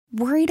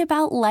Worried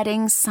about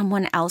letting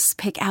someone else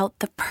pick out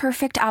the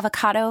perfect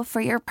avocado for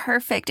your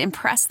perfect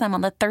impress them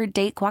on the third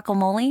date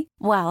guacamole?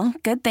 Well,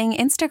 good thing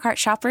Instacart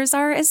shoppers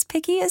are as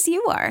picky as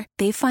you are.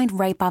 They find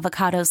ripe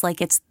avocados like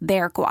it's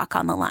their guac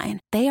on the line.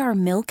 They are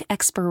milk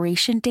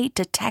expiration date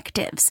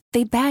detectives.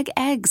 They bag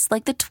eggs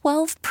like the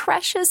 12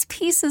 precious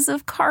pieces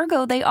of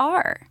cargo they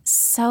are.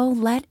 So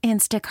let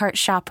Instacart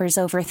shoppers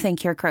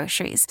overthink your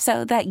groceries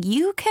so that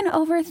you can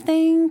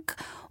overthink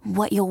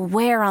what you'll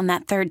wear on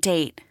that third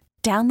date.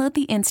 Download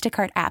the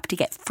Instacart app to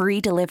get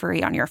free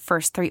delivery on your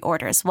first 3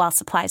 orders while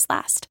supplies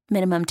last.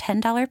 Minimum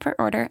 $10 per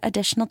order.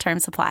 Additional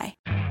terms apply.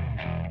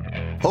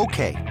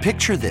 Okay,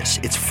 picture this.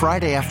 It's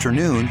Friday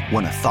afternoon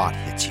when a thought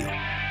hits you.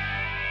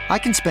 I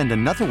can spend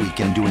another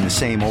weekend doing the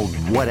same old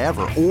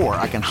whatever, or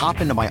I can hop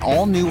into my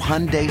all-new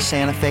Hyundai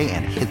Santa Fe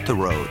and hit the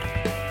road.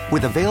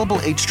 With available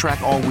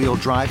H-Track all-wheel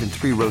drive and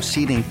 3-row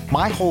seating,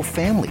 my whole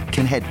family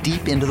can head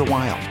deep into the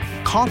wild.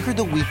 Conquer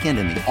the weekend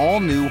in the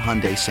all-new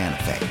Hyundai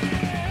Santa Fe.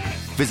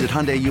 Visit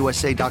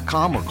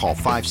HyundaiUSA.com or call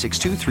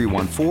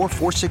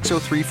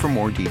 562-314-4603 for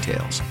more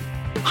details.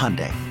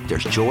 Hyundai,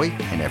 there's joy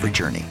in every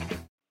journey.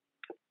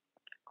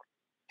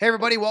 Hey,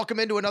 everybody.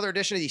 Welcome into another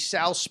edition of the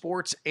Sal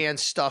Sports and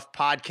Stuff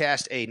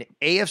podcast, an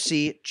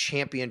AFC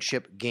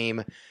Championship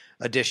game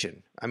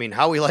edition. I mean,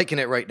 how are we liking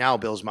it right now,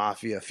 Bills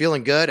Mafia?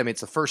 Feeling good? I mean,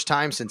 it's the first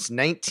time since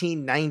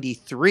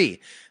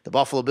 1993 the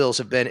Buffalo Bills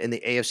have been in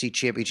the AFC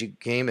Championship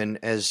game, and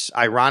as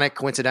ironic,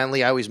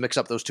 coincidentally, I always mix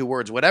up those two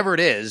words. Whatever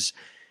it is,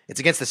 it's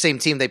against the same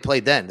team they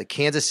played then, the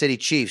Kansas City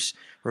Chiefs.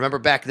 Remember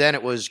back then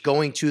it was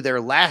going to their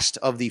last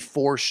of the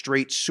 4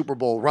 straight Super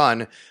Bowl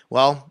run.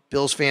 Well,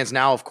 Bills fans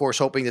now, of course,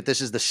 hoping that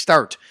this is the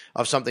start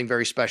of something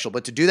very special.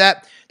 But to do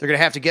that, they're going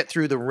to have to get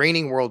through the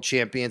reigning world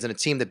champions and a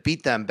team that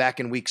beat them back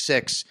in Week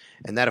 6.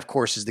 And that, of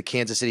course, is the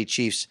Kansas City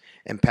Chiefs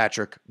and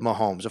Patrick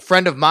Mahomes. A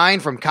friend of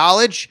mine from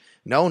college,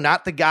 no,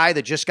 not the guy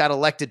that just got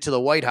elected to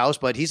the White House,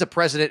 but he's a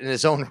president in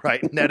his own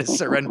right, and that is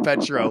Seren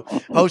Petro,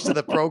 host of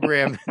the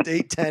program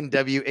 810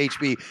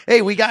 WHB.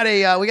 Hey, we got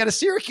a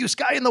Syracuse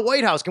guy in the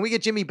White House. Can we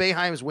get Jimmy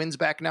Boeheim's wins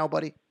back now,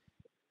 buddy?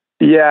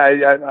 Yeah,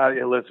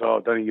 listen,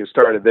 don't even get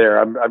started there.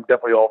 I'm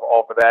definitely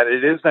all for that.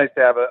 It is nice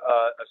to have a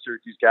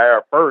Syracuse guy,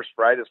 our first,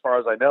 right? As far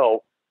as I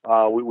know,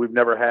 we've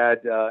never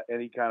had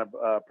any kind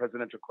of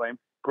presidential claim.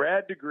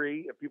 Grad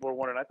degree, if people are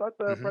wondering. I thought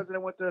the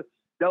president went to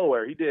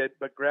Delaware. He did,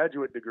 but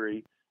graduate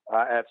degree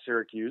at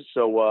Syracuse.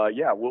 So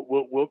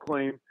we'll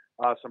claim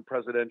some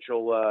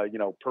presidential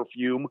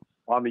perfume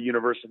on the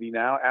university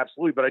now.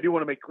 Absolutely. But I do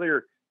want to make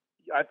clear,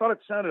 I thought it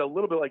sounded a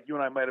little bit like you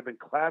and I might have been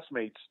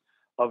classmates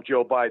of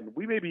Joe Biden.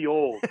 We may be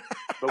old,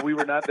 but we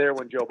were not there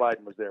when Joe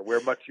Biden was there.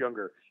 We're much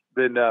younger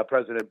than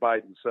President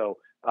Biden. So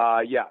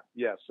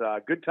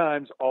good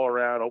times all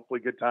around.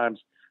 Hopefully good times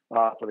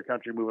for the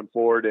country moving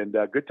forward, and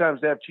good times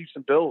to have Chiefs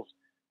and Bills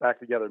back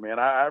together, man.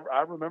 I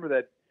remember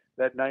that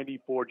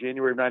 94,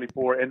 January of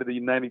 94, end of the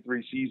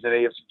 93 season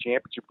AFC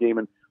Championship game.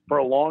 And for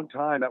a long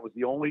time, that was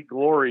the only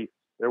glory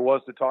there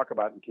was to talk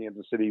about in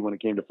Kansas City when it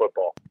came to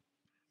football.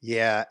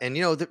 Yeah. And,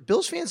 the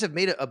Bills fans have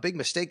made a big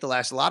mistake a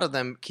lot of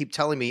them keep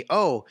telling me,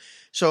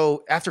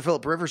 so after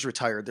Phillip Rivers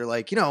retired, they're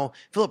like,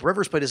 Phillip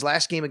Rivers played his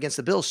last game against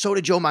the Bills. So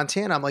did Joe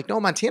Montana. I'm like, no,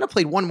 Montana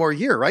played one more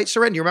year, right?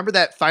 Seren, you remember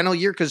that final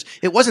year? Because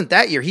it wasn't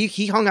that year.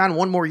 He hung on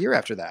one more year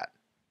after that.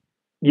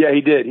 Yeah,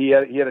 he did. He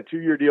had a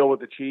 2-year deal with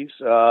the Chiefs.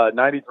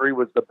 93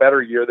 was the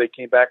better year. They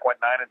came back, went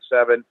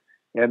 9-7,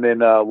 and then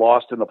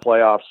lost in the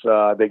playoffs.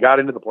 They got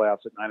into the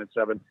playoffs at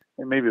 9-7,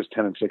 and maybe it was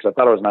 10-6. I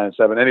thought it was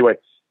 9-7. Anyway,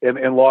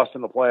 and lost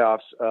in the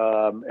playoffs.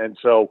 And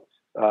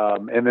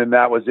then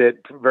that was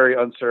it. Very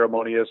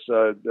unceremonious.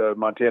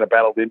 Montana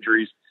battled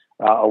injuries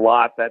a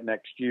lot that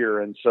next year,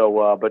 and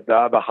so. But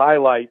the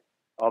highlight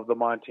of the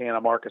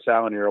Montana Marcus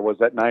Allen era was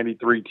that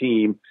 93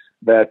 team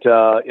that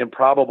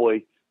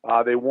improbably.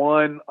 They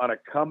won on a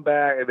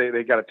comeback.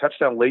 They got a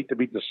touchdown late to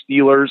beat the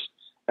Steelers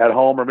at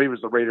home, or maybe it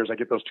was the Raiders. I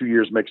get those 2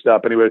 years mixed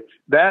up. Anyway,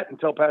 that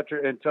until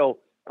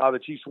the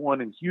Chiefs won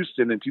in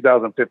Houston in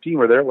 2015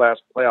 were their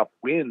last playoff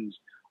wins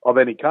of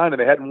any kind, and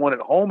they hadn't won at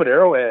home at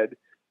Arrowhead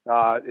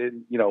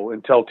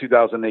until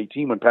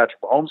 2018 when Patrick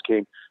Mahomes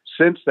came.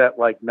 Since that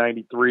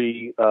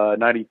 93,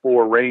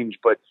 94 range,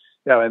 but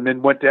yeah, and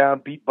then went down,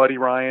 beat Buddy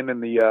Ryan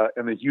and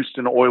the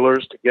Houston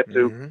Oilers to get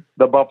to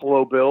the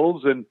Buffalo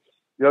Bills. And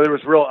there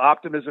was real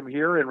optimism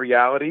here. In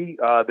reality,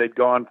 they'd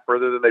gone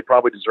further than they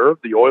probably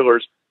deserved. The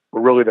Oilers were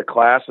really the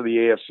class of the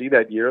AFC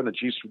that year, and the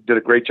Chiefs did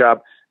a great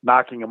job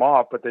knocking them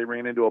off, but they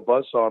ran into a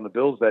buzzsaw on the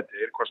Bills that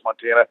day. Of course,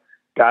 Montana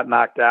got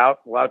knocked out.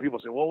 A lot of people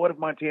say, well, what if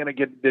Montana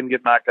didn't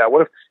get knocked out?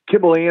 What if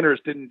Kibble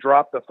Anders didn't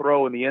drop the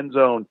throw in the end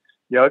zone?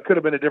 It could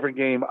have been a different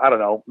game. I don't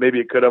know. Maybe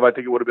it could have. I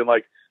think it would have been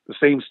like the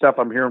same stuff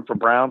I'm hearing from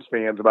Browns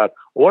fans about,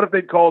 what if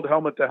they'd called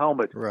helmet to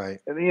helmet?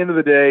 Right. At the end of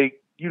the day,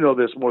 you know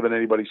this more than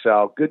anybody,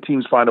 Sal. Good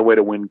teams find a way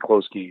to win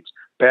close games.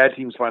 Bad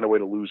teams find a way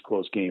to lose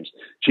close games.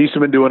 Chiefs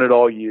have been doing it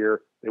all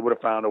year. They would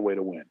have found a way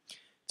to win.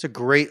 It's a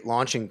great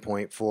launching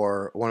point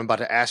for what I'm about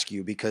to ask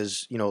you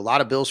because, a lot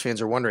of Bills fans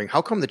are wondering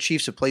how come the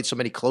Chiefs have played so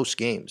many close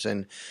games?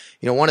 And,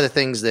 one of the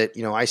things that,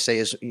 I say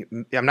is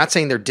I'm not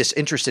saying they're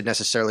disinterested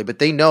necessarily, but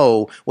they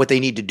know what they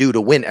need to do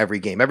to win every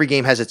game. Every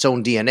game has its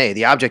own DNA.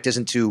 The object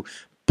isn't to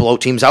blow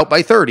teams out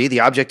by 30. The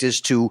object is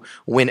to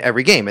win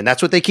every game. And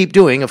that's what they keep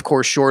doing, of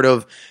course, short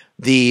of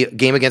the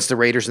game against the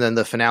Raiders and then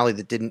the finale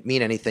that didn't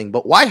mean anything.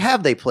 But why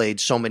have they played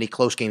so many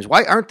close games?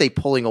 Why aren't they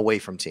pulling away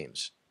from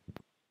teams?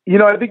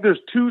 I think there's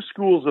two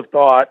schools of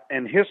thought,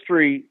 and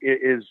history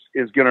is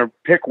going to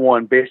pick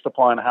one based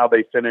upon how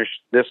they finish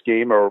this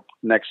game or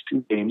next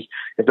two games,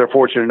 if they're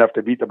fortunate enough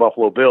to beat the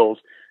Buffalo Bills.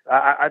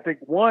 I think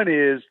one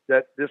is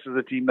that this is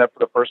a team that for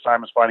the first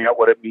time is finding out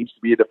what it means to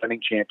be a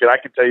defending champion. I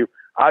can tell you,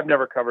 I've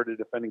never covered a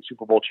defending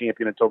Super Bowl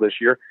champion until this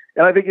year,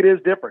 and I think it is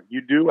different.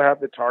 You do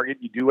have the target,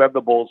 you do have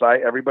the bullseye,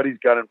 everybody's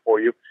gunning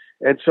for you,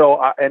 and so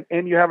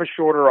and you have a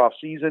shorter off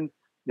season.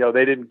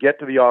 They didn't get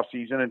to the off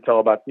season until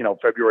about,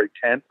 February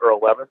 10th or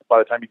 11th. By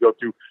the time you go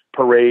through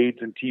parades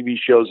and TV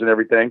shows and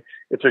everything,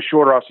 it's a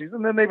shorter off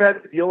season. Then they've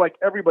had to deal like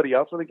everybody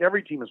else. I think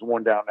every team is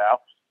worn down now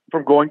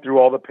from going through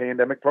all the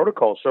pandemic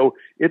protocols. So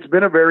it's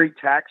been a very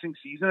taxing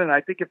season. And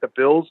I think if the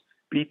Bills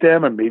beat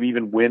them and maybe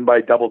even win by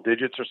double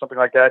digits or something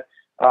like that,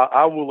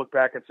 I will look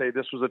back and say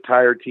this was a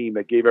tired team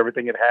that gave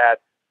everything it had,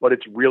 but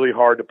it's really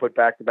hard to put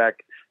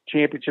back-to-back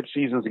championship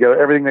seasons together,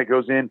 everything that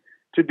goes in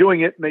to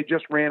doing it, and they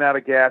just ran out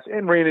of gas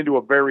and ran into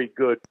a very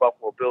good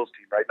Buffalo Bills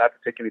team, right? Not to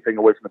take anything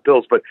away from the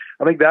Bills, but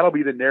I think that'll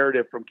be the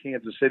narrative from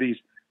Kansas City's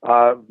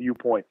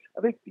viewpoint.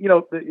 I think,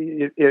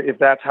 if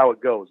that's how it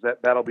goes,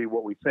 that'll be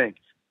what we think.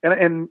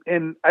 And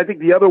I think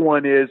the other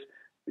one is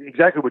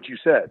exactly what you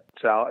said,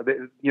 Sal.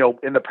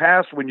 In the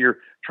past, when you're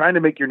trying to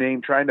make your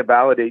name, trying to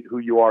validate who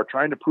you are,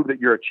 trying to prove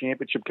that you're a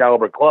championship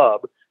caliber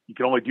club, you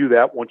can only do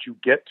that once you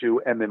get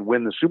to and then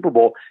win the Super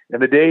Bowl.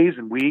 And the days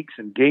and weeks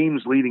and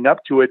games leading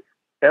up to it,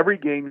 every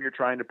game you're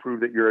trying to prove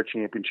that you're a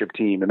championship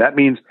team. And that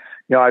means,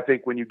 I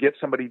think when you get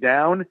somebody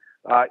down,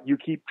 you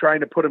keep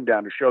trying to put them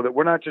down to show that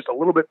we're not just a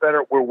little bit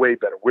better, we're way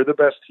better. We're the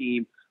best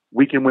team.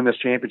 We can win this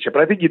championship.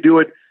 But I think you do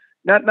it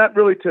not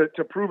really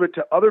to prove it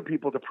to other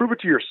people, to prove it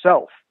to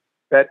yourself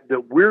that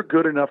we're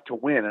good enough to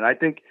win. And I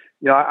think,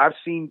 I've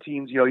seen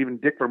teams, even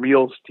Dick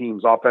Vermeil's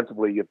teams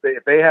offensively,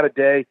 if they had a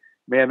day,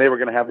 man, they were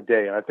going to have a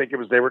day. And I think it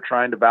was they were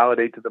trying to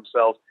validate to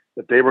themselves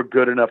that they were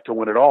good enough to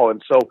win it all.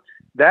 And so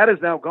that is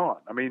now gone.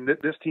 I mean,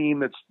 this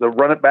team, it's the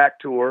Run It Back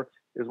Tour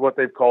is what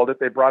they've called it.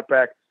 They brought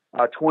back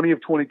 20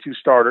 of 22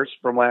 starters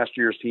from last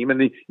year's team, and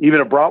they even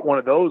have brought one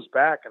of those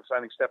back and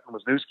signing Stefan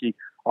Wisniewski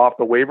off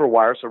the waiver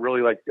wire. So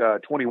really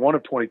 21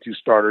 of 22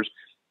 starters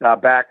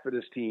back for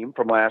this team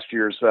from last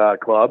year's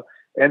club.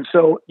 And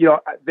so,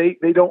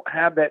 they don't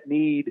have that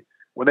need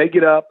when they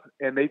get up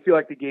and they feel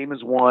like the game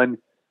is won.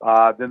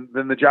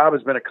 Then the job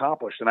has been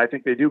accomplished. And I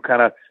think they do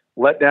kind of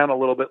let down a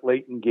little bit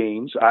late in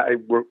games. I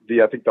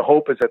think the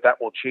hope is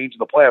that will change in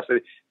the playoffs.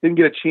 They didn't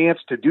get a chance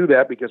to do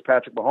that because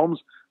Patrick Mahomes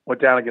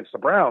went down against the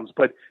Browns.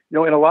 But, in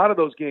a lot of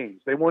those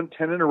games, they won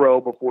 10 in a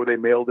row before they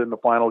mailed in the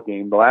final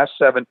game. The last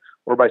 7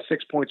 were by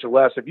 6 points or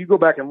less. If you go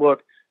back and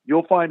look,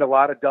 you'll find a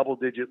lot of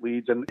double-digit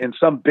leads and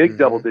some big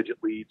double-digit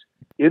leads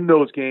in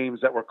those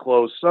games that were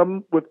close.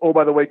 Some with,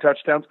 by the way,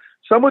 touchdowns.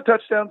 Some with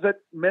touchdowns that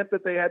meant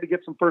that they had to get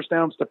some first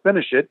downs to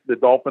finish it. The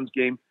Dolphins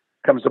game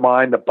comes to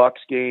mind. The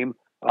Bucs game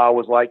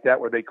was like that,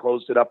 where they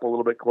closed it up a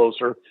little bit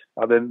closer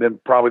than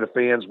probably the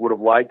fans would have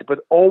liked. But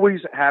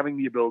always having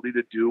the ability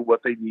to do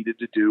what they needed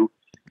to do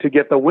to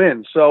get the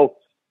win. So,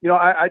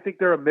 I think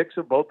they're a mix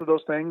of both of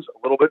those things, a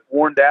little bit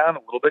worn down, a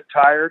little bit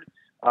tired,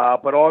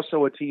 but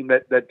also a team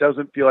that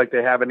doesn't feel like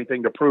they have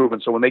anything to prove.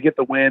 And so when they get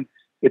the win,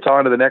 it's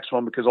on to the next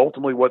one, because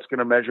ultimately what's going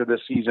to measure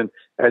this season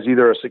as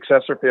either a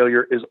success or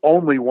failure is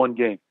only one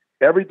game.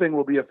 Everything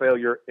will be a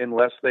failure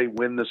unless they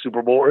win the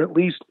Super Bowl or at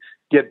least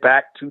get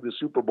back to the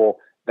Super Bowl.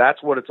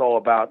 That's what it's all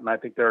about. And I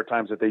think there are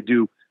times that they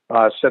do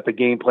set the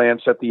game plan,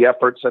 set the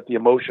effort, set the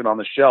emotion on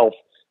the shelf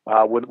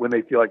when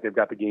they feel like they've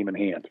got the game in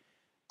hand.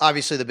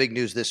 Obviously, the big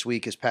news this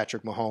week is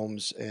Patrick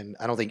Mahomes, and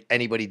I don't think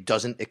anybody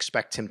doesn't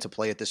expect him to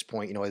play at this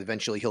point.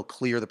 Eventually he'll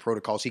clear the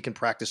protocols. He can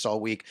practice all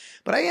week.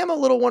 But I am a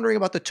little wondering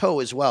about the toe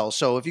as well.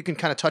 So if you can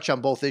kind of touch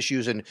on both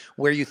issues and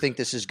where you think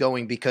this is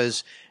going,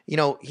 because,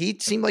 he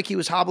seemed like he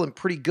was hobbling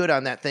pretty good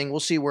on that thing.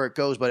 We'll see where it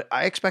goes. But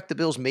I expect the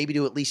Bills maybe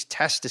to at least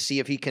test to see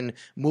if he can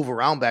move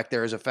around back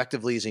there as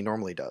effectively as he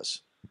normally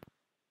does.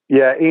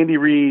 Yeah, Andy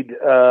Reid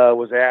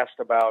was asked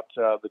about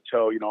the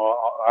toe.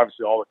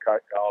 Obviously all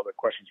the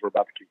questions were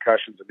about the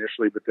concussions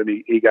initially, but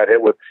then he got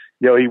hit with,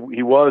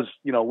 he was,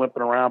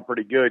 limping around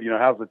pretty good.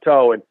 How's the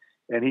toe?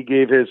 And he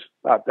gave his,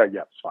 yeah,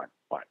 it's fine.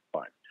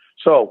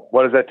 So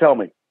what does that tell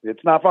me?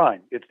 It's not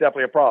fine. It's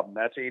definitely a problem.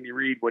 That's Andy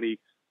Reid when he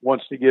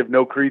wants to give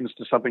no credence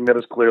to something that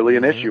is clearly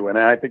an issue. And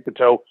I think the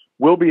toe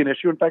will be an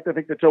issue. In fact, I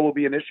think the toe will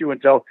be an issue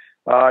until,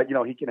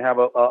 he can have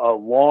a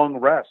long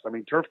rest. I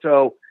mean, turf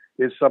toe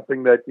is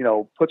something that,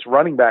 puts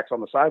running backs on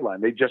the sideline.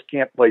 They just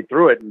can't play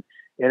through it. And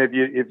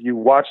if you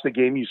watch the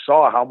game, you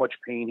saw how much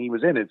pain he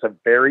was in. It's a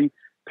very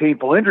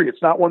painful injury.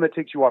 It's not one that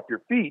takes you off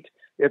your feet.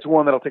 it's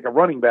one that'll take a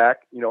running back,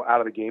 out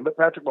of the game. But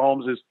Patrick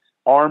Mahomes is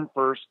arm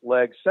first,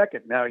 leg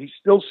second. Now, he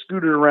still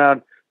scooted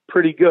around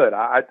pretty good.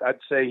 I'd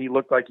say he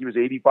looked like he was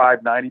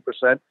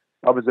 85-90%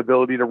 of his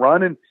ability to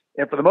run. And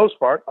for the most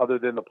part, other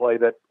than the play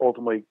that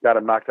ultimately got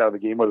him knocked out of the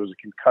game, whether it was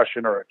a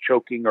concussion or a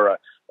choking or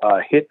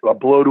a hit, a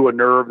blow to a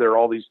nerve, there are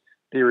all these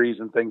theories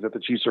and things that the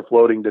Chiefs are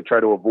floating to try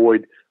to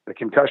avoid the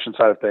concussion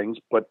side of things,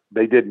 but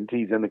they didn't.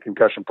 He's in the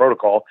concussion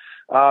protocol.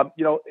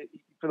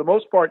 For the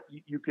most part,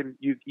 he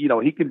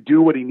can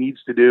do what he needs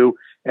to do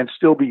and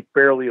still be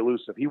fairly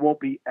elusive. He won't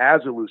be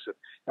as elusive.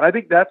 And I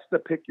think that's the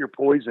pick your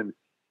poison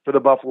for the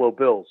Buffalo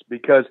Bills,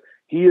 because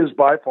he is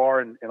by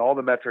far in all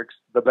the metrics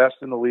the best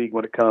in the league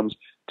when it comes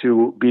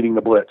to beating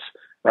the blitz,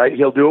 right?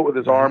 He'll do it with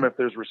his arm if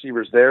there's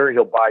receivers there.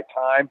 He'll buy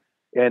time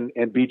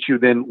and beat you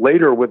then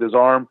later with his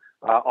arm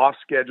off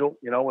schedule.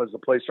 As the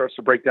play starts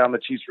to break down, the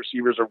Chiefs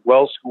receivers are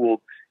well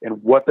schooled in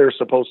what they're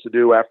supposed to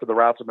do after the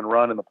routes have been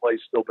run and the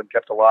play's still been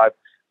kept alive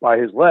by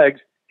his legs.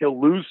 He'll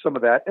lose some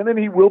of that, and then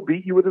he will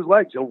beat you with his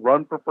legs. He'll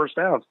run for first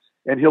downs,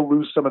 and he'll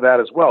lose some of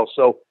that as well.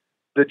 So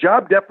the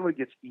job definitely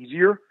gets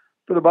easier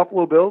for the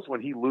Buffalo Bills when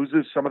he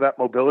loses some of that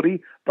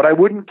mobility, but I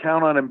wouldn't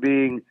count on him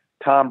being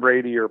Tom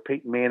Brady or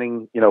Peyton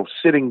Manning,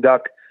 sitting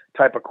duck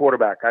type of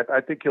quarterback.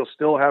 I think he'll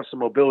still have some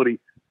mobility,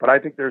 but I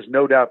think there's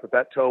no doubt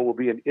that toe will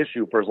be an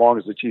issue for as long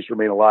as the Chiefs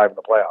remain alive in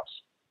the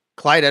playoffs.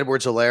 Clyde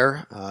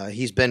Edwards-Helaire,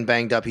 he's been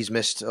banged up. He's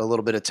missed a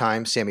little bit of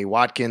time. Sammy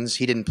Watkins,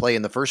 he didn't play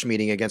in the first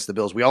meeting against the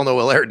Bills. We all know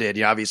Helaire did.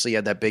 He obviously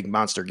had that big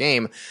monster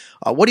game.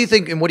 What do you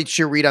think, and what did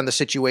you read on the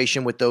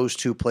situation with those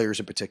two players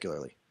in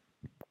particularly?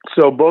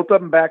 So both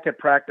of them back at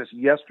practice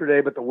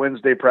yesterday, but the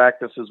Wednesday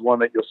practice is one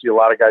that you'll see a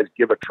lot of guys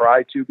give a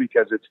try to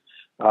because it's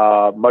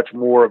much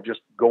more of just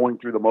going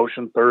through the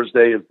motion.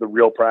 Thursday is the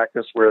real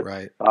practice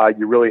where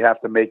you really have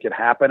to make it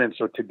happen. And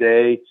so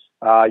today,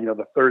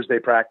 the Thursday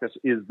practice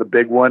is the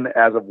big one.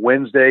 As of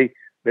Wednesday,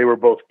 they were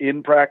both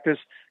in practice.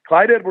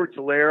 Clyde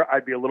Edwards-Helaire,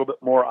 I'd be a little bit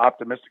more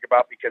optimistic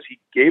about because he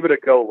gave it a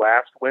go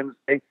last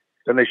Wednesday.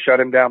 Then they shut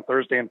him down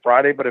Thursday and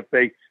Friday. But if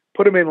they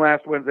put him in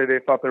last Wednesday, they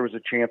thought there was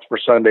a chance for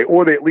Sunday,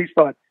 or they at least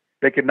thought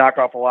they could knock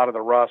off a lot of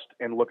the rust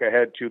and look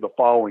ahead to the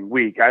following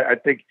week. I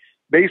think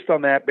based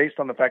on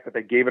the fact that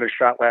they gave it a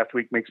shot last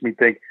week, makes me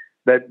think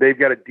that they've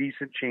got a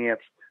decent chance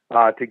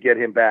to get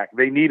him back.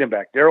 They need him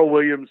back. Darrell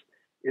Williams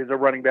is a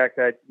running back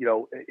that,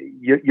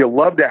 you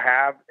love to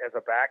have as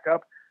a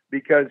backup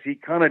because he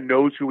kind of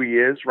knows who he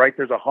is, right?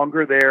 There's a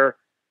hunger there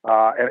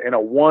and a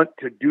want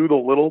to do the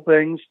little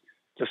things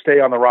to stay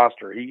on the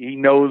roster. He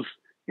knows,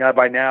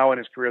 by now in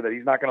his career that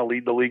he's not going to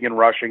lead the league in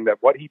rushing, that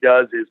what he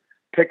does is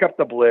pick up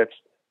the blitz,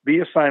 be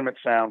assignment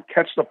sound,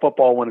 catch the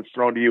football when it's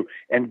thrown to you,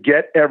 and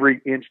get every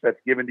inch that's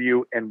given to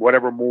you and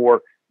whatever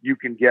more you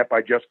can get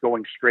by just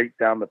going straight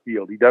down the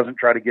field. He doesn't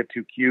try to get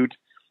too cute.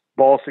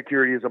 Ball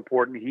security is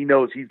important. He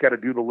knows he's got to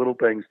do the little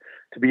things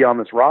to be on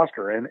this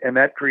roster, and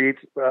that creates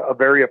a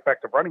very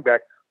effective running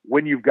back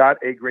when you've got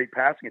a great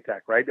passing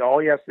attack, right? All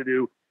he has to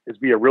do is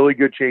be a really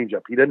good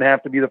changeup. He doesn't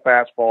have to be the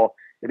fastball,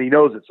 and he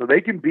knows it. So they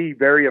can be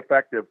very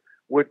effective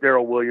with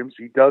Darrell Williams.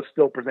 He does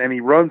still present.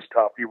 He runs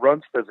tough. He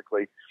runs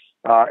physically.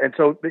 And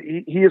so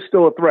he is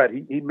still a threat.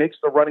 He makes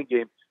the running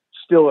game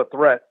still a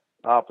threat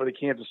for the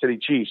Kansas City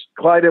Chiefs.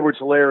 Clyde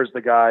Edwards-Helaire is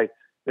the guy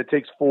that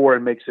takes 4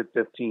 and makes it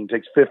 15,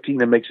 takes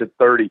 15 and makes it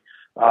 30. He's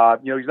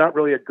not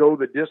really a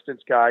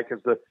go-the-distance guy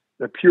because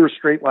the pure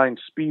straight-line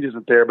speed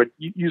isn't there. But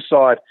you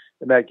saw it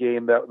in that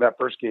game, that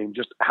first game,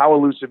 just how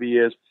elusive he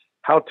is,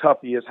 how tough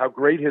he is, how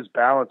great his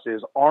balance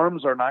is.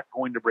 Arms are not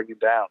going to bring him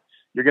down.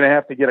 You're going to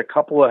have to get a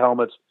couple of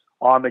helmets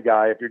on the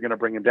guy if you're going to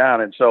bring him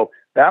down. And so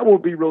that will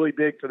be really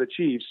big for the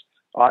Chiefs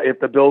if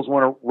the Bills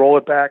want to roll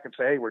it back and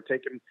say, hey, we're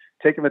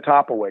taking the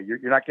top away. You're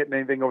not getting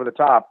anything over the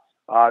top.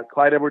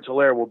 Clyde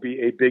Edwards-Helaire will be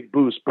a big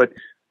boost. But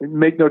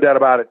make no doubt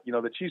about it,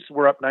 the Chiefs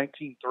were up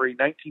 19-3,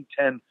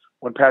 19-10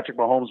 when Patrick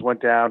Mahomes went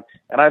down,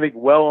 and I think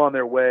well on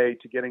their way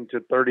to getting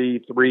to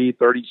 33,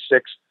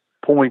 36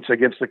 points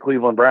against the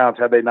Cleveland Browns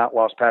had they not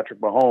lost Patrick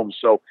Mahomes.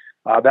 So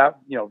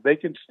they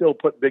can still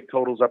put big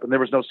totals up, and there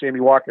was no Sammy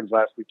Watkins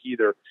last week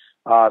either.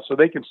 So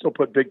they can still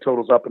put big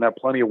totals up and have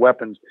plenty of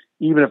weapons,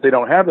 even if they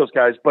don't have those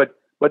guys. But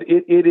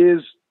it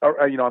is,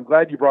 I'm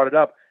glad you brought it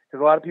up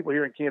because a lot of people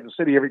here in Kansas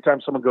City, every time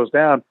someone goes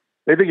down,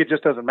 they think it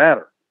just doesn't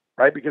matter,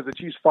 right? Because the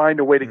Chiefs find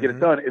a way to get it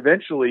done.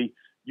 Eventually,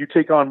 you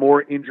take on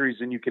more injuries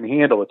than you can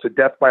handle. It's a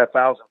death by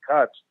 1,000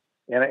 cuts.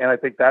 And I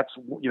think that's,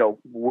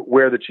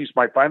 where the Chiefs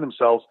might find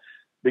themselves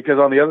because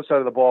on the other side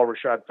of the ball,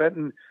 Rashad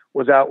Fenton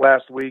was out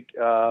last week.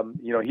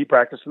 He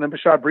practiced, and then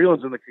Bashaud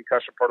Breeland's in the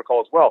concussion protocol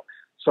as well.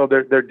 So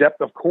their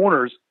depth of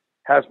corners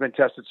has been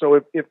tested.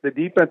 So if the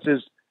defense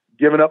is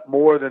giving up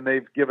more than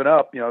they've given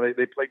up,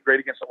 they played great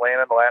against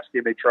Atlanta in the last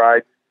game they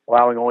tried,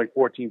 allowing only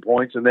 14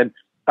 points. And then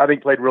I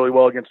think played really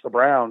well against the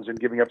Browns and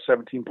giving up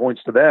 17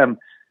 points to them.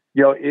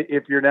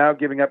 If you're now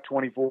giving up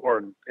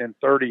 24 and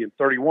 30 and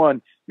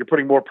 31, you're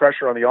putting more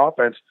pressure on the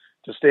offense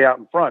to stay out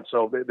in front.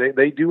 So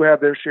they do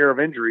have their share of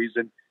injuries,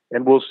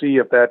 and we'll see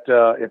if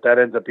that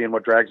ends up being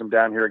what drags them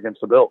down here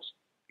against the Bills.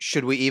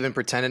 should we even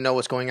pretend to know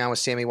what's going on with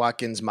Sammy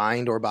Watkins'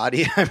 mind or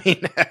body? I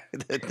mean,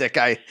 that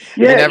guy,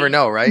 you never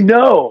know, right?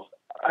 No.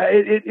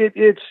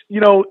 It's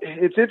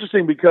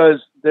interesting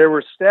because there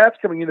were stats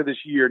coming into this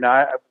year.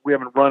 Now, we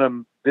haven't run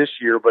them this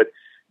year, but,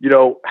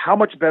 how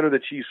much better the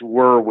Chiefs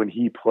were when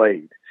he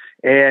played.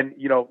 And,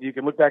 you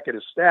can look back at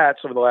his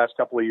stats over the last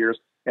couple of years,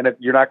 and it's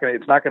not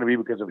going to be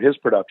because of his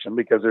production,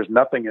 because there's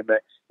nothing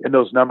in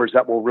those numbers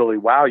that will really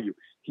wow you.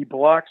 He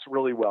blocks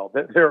really well.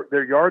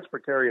 Their yards per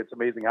carry, it's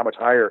amazing how much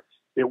higher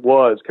it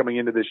was coming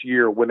into this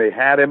year when they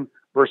had him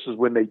versus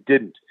when they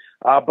didn't.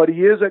 But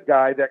he is a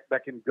guy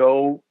that can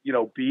go,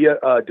 be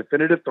a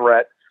definitive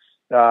threat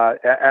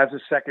as a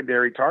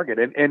secondary target,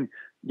 and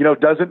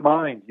doesn't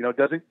mind,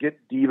 doesn't get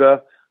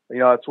diva.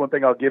 It's one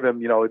thing I'll give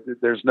him.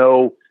 There's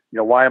no,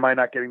 why am I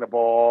not getting the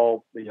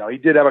ball? He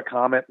did have a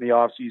comment in the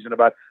offseason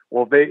about,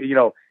 well,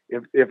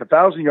 if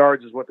 1,000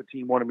 yards is what the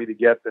team wanted me to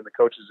get, then the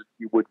coaches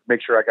would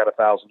make sure I got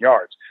 1,000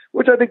 yards,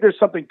 which I think there's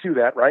something to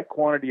that, right?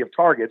 Quantity of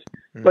targets.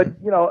 Mm-hmm. But,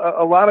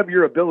 a lot of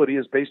your ability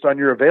is based on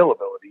your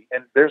availability,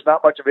 and there's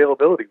not much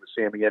availability with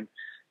Sammy. And,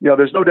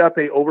 there's no doubt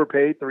they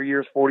overpaid 3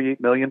 years, $48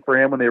 million for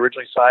him when they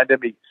originally signed him.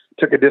 He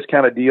took a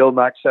discounted deal,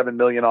 knocked $7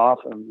 million off,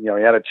 and, he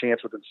had a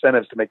chance with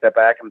incentives to make that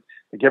back. And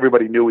I think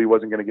everybody knew he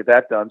wasn't going to get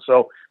that done.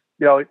 So,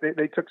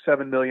 they took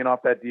 $7 million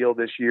off that deal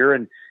this year,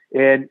 and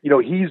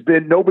he's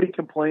been, nobody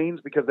complains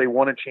because they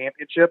won a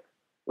championship,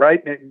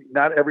 right? And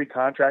not every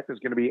contract is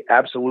going to be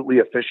absolutely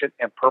efficient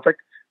and perfect.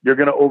 You're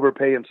going to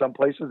overpay in some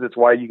places. It's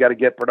why you got to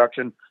get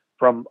production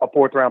from a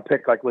 4th round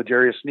pick like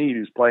L'Jarius Sneed,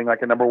 who's playing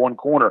like a number 1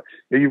 corner.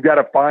 You've got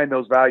to find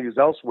those values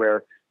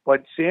elsewhere.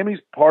 But Sammy's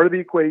part of the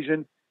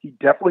equation. He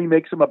definitely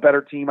makes them a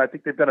better team. I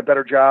think they've done a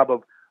better job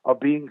of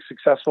being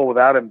successful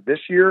without him this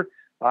year.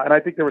 And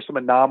I think there were some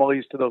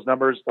anomalies to those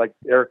numbers, like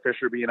Eric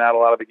Fisher being out a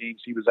lot of the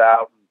games he was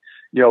out,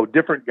 and,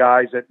 different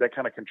guys that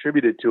kind of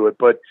contributed to it.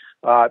 But,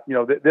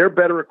 they're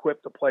better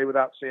equipped to play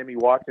without Sammy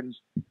Watkins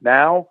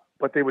now,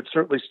 but they would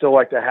certainly still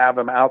like to have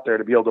him out there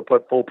to be able to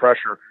put full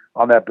pressure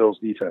on that Bills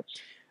defense.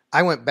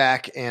 I went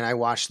back and I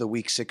watched the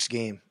Week 6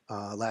 game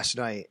last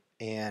night.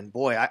 And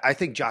boy, I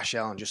think Josh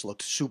Allen just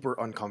looked super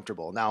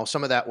uncomfortable. Now,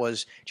 some of that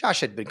was Josh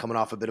had been coming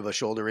off a bit of a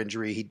shoulder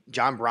injury.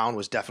 John Brown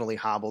was definitely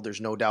hobbled,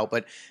 there's no doubt.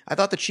 But I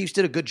thought the Chiefs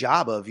did a good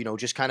job of,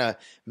 just kind of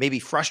maybe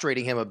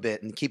frustrating him a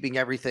bit and keeping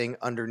everything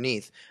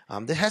underneath.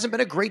 There hasn't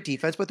been a great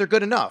defense, but they're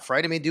good enough,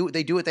 right? I mean,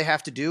 they do what they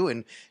have to do.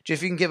 And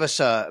if you can give us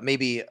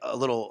maybe a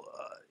little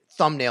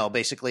thumbnail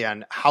basically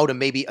on how to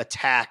maybe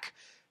attack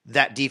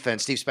that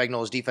defense, Steve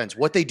Spagnuolo's defense,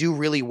 what they do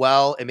really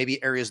well and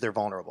maybe areas they're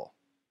vulnerable.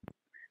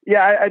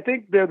 Yeah, I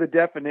think they're the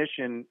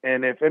definition,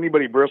 and if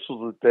anybody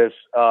bristles with this,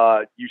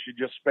 you should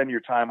just spend your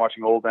time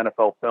watching old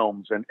NFL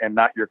films and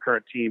not your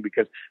current team,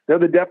 because they're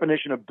the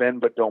definition of bend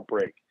but don't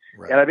break.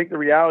 Right. And I think the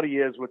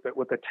reality is with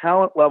the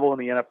talent level in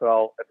the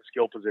NFL at the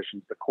skill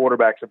positions, the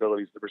quarterback's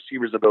abilities, the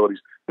receivers' abilities,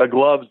 the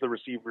gloves the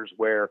receivers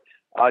wear,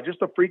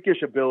 just a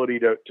freakish ability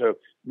to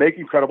make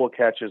incredible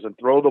catches and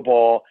throw the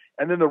ball,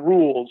 and then the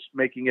rules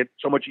making it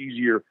so much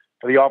easier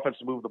for the offense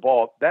to move the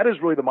ball. That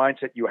is really the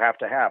mindset you have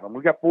to have. And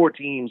we've got 4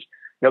 teams.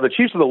 The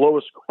Chiefs are the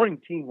lowest scoring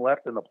team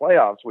left in the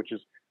playoffs, which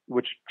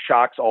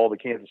shocks all the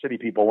Kansas City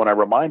people when I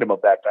remind them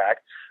of that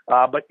fact.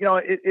 But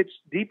it's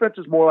defense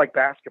is more like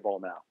basketball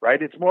now,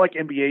 right? It's more like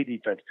NBA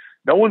defense.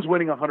 No one's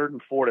winning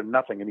 104 to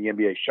nothing in the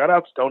NBA.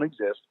 Shutouts don't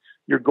exist.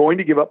 You're going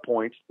to give up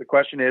points. The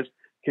question is,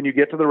 can you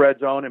get to the red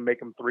zone and make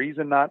them 3s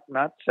and not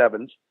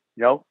 7s?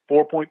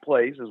 4-point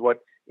plays is what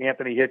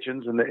Anthony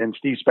Hitchens and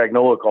Steve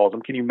Spagnuolo calls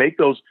them. Can you make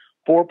those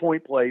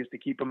 4-point plays to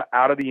keep them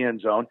out of the end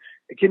zone?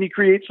 Can you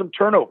create some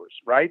turnovers,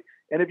 right?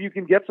 And if you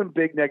can get some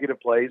big negative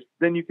plays,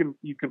 then you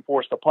can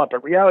force the punt.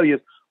 But reality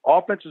is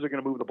offenses are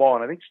going to move the ball.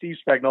 And I think Steve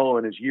Spagnuolo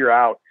in his year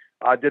out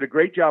did a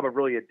great job of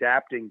really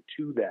adapting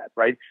to that,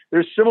 right?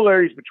 There's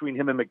similarities between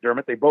him and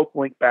McDermott. They both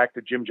link back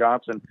to Jim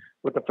Johnson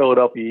with the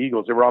Philadelphia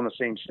Eagles. They were on the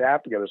same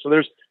staff together. So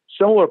there's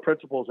similar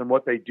principles in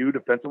what they do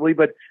defensively.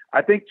 But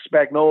I think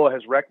Spagnuolo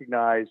has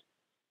recognized,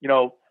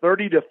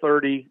 30 to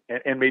 30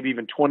 and maybe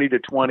even 20 to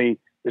 20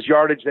 is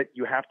yardage that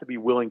you have to be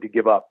willing to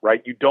give up,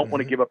 right? You don't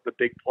want to give up the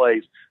big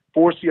plays,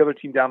 force the other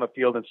team down the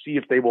field and see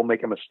if they will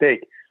make a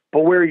mistake.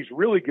 But where he's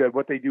really good,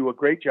 what they do a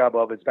great job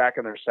of is back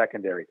in their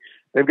secondary.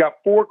 They've got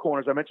 4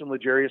 corners. I mentioned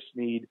L'Jarius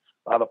Sneed,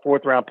 the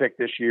 4th round pick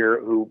this year,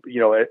 who,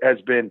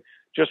 has been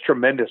just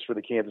tremendous for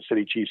the Kansas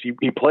City Chiefs.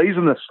 He plays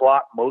in the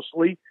slot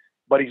mostly,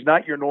 but he's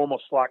not your normal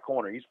slot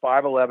corner. He's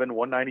 5'11",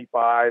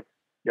 195.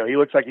 He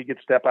looks like he could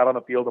step out on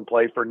the field and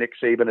play for Nick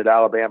Saban at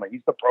Alabama.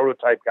 He's the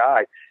prototype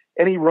guy.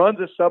 And he runs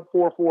a sub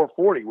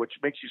 4.40, which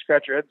makes you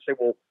scratch your head and say,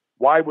 well,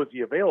 why was he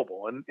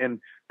available? And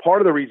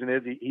part of the reason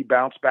is he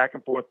bounced back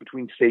and forth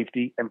between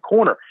safety and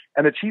corner.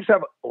 And the Chiefs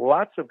have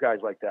lots of guys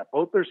like that.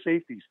 Both their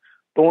safeties,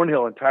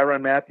 Thornhill and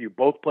Tyrann Mathieu,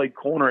 both played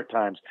corner at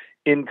times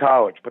in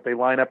college, but they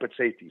line up at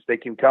safeties. They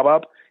can come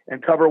up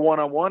and cover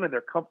one-on-one, and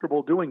they're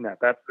comfortable doing that.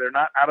 They're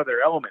not out of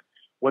their element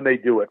when they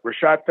do it.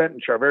 Rashad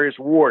Fenton, Charvarius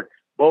Ward,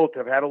 both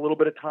have had a little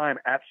bit of time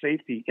at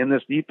safety in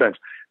this defense.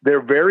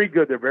 They're very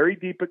good. They're very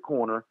deep at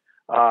corner,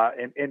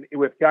 and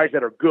with guys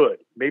that are good.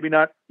 Maybe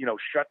not,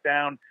 shut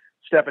down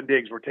Stephen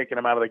Diggs, we're taking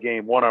him out of the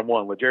game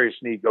one-on-one. L'Jarius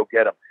Sneed, go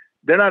get him.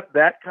 They're not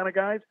that kind of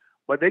guys,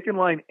 but they can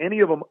line any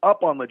of them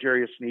up on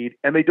L'Jarius Sneed,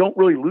 and they don't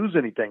really lose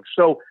anything.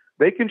 So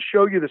they can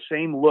show you the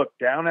same look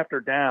down after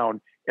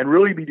down and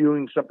really be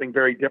doing something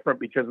very different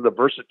because of the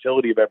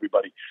versatility of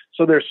everybody.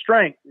 So their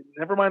strength,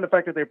 never mind the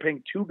fact that they're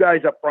paying two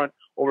guys up front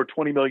over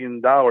 $20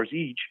 million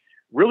each,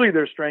 really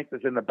their strength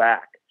is in the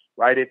back,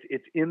 right?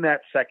 It's in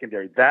that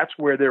secondary. That's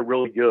where they're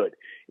really good.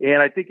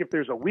 And I think if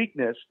there's a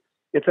weakness,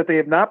 it's that they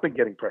have not been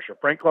getting pressure.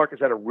 Frank Clark has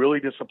had a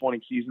really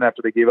disappointing season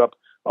after they gave up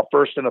a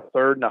first and a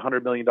third and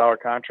 $100 million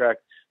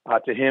contract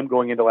to him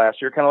going into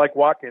last year, kind of like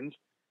Watkins.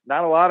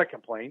 Not a lot of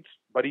complaints,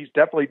 but he's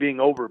definitely being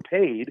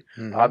overpaid.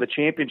 The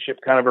championship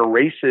kind of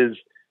erases,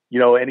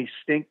 any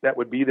stink that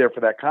would be there for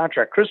that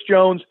contract. Chris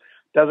Jones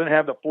doesn't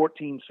have the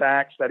 14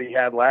 sacks that he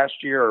had last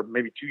year, or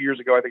maybe 2 years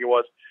ago, I think it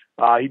was.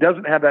 He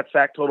doesn't have that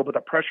sack total, but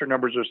the pressure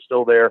numbers are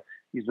still there.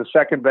 He's the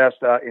second best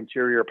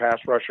interior pass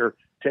rusher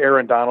to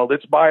Aaron Donald.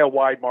 It's by a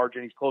wide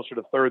margin. He's closer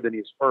to third than he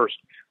is first,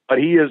 but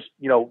he is,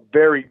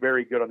 very,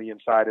 very good on the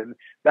inside. And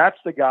that's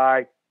the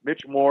guy.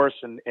 Mitch Morse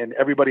and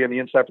everybody on the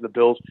inside for the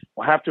Bills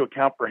will have to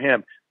account for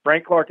him.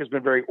 Frank Clark has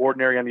been very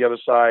ordinary on the other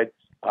side.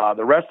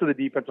 The rest of the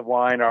defensive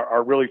line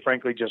are really,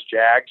 frankly, just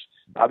Jags.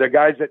 They're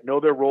guys that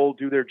know their role,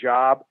 do their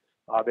job.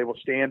 They will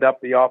stand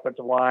up the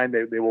offensive line.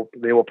 They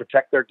will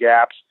protect their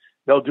gaps.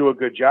 They'll do a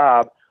good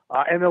job.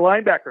 And the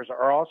linebackers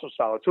are also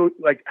solid. So,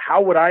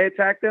 how would I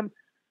attack them?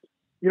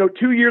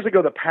 2 years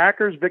ago, the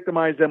Packers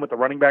victimized them with the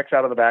running backs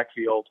out of the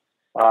backfield.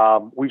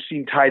 We've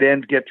seen tight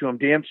ends get to him.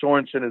 Dan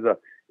Sorensen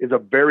is a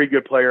very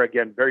good player.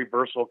 Again, very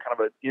versatile, kind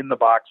of an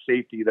in-the-box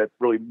safety that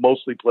really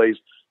mostly plays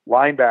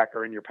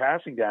linebacker in your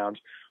passing downs.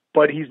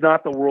 But he's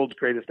not the world's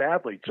greatest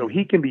athlete, so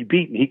he can be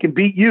beaten. He can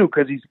beat you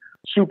because he's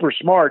super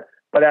smart,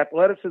 but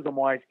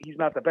athleticism-wise, he's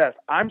not the best.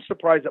 I'm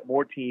surprised that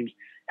more teams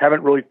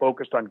haven't really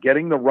focused on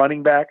getting the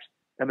running backs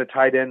and the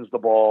tight ends the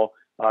ball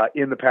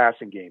in the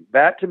passing game.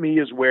 That, to me,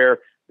 is where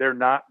they're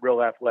not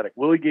real athletic.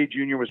 Willie Gay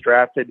Jr. was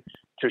drafted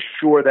to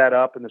shore that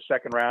up in the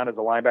second round as a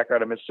linebacker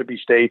out of Mississippi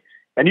State.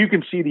 And you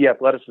can see the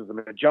athleticism.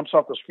 It jumps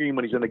off the screen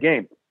when he's in the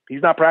game.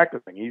 He's not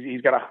practicing.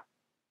 He's got a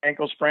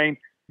ankle sprain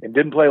and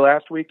didn't play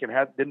last week and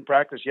didn't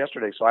practice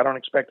yesterday. So I don't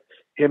expect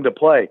him to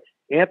play.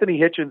 Anthony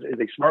Hitchens is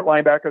a smart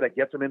linebacker that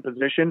gets him in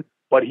position,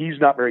 but he's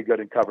not very good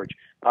in coverage.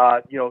 All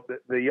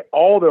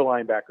their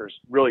linebackers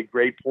really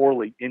grade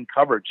poorly in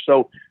coverage.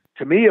 So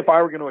to me, if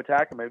I were going to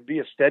attack him, it would be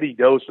a steady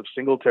dose of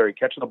Singletary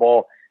catching the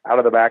ball out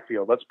of the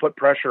backfield. Let's put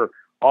pressure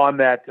on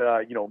that,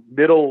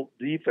 middle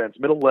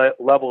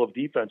level of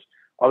defense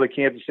of the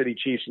Kansas City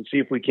Chiefs and see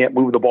if we can't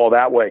move the ball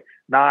that way.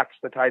 Knox,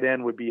 the tight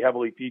end, would be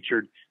heavily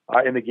featured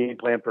in the game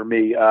plan for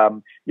me.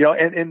 And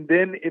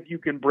then if you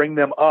can bring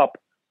them up,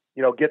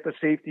 get the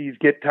safeties,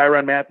 get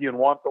Tyrann Mathieu and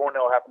Juan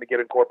Thornhill happen to get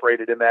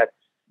incorporated in that,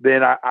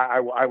 then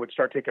I would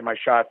start taking my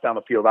shots down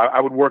the field. I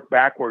would work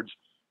backwards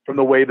from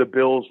the way the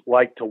Bills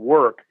like to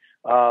work.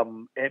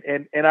 And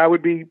I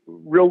would be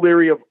real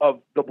leery of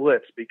the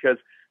blitz because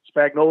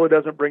Spagnuolo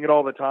doesn't bring it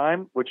all the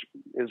time, which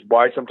is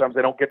why sometimes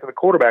they don't get to the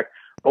quarterback.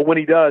 But when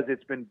he does,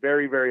 it's been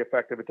very, very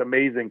effective. It's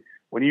amazing.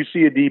 When you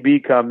see a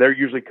DB come, they're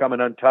usually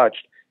coming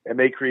untouched, and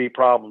they create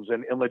problems.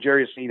 And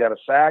L'Jarius Sneed had a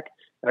sack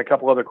and a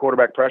couple other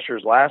quarterback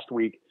pressures last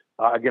week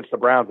against the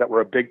Browns that were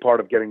a big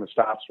part of getting the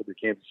stops for the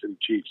Kansas City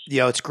Chiefs.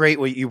 It's great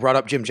what you brought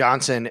up Jim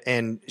Johnson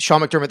and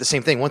Sean McDermott, the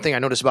same thing. One thing I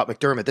noticed about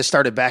McDermott, this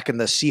started back in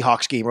the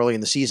Seahawks game early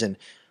in the season.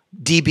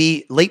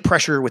 DB, late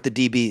pressure with the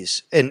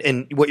DBs.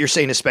 And what you're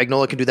saying is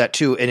Spagnuolo can do that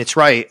too. And it's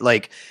right.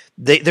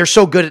 They're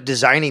so good at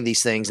designing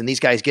these things, and these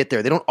guys get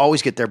there. They don't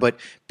always get there, but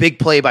big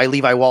play by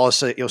Levi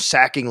Wallace,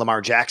 sacking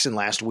Lamar Jackson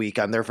last week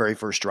on their very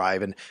first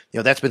drive. And,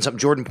 that's been something.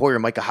 Jordan Poyer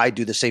and Micah Hyde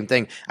do the same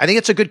thing. I think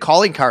it's a good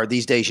calling card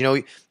these days.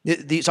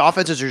 These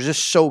offenses are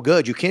just so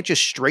good. You can't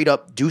just straight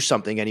up do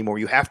something anymore.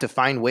 You have to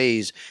find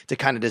ways to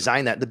kind of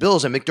design that. The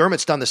Bills and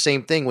McDermott's done the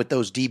same thing with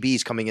those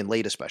DBs coming in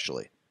late,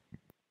 especially.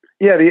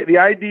 Yeah, the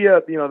idea,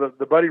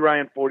 the Buddy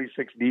Ryan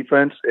 46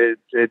 defense,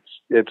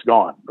 it's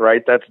gone,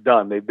 right? That's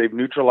done. They've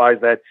neutralized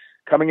that.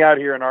 Coming out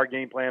here in our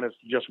game plan is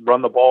to just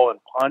run the ball and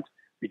punt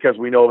because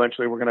we know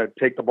eventually we're going to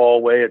take the ball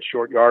away at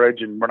short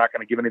yardage and we're not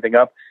going to give anything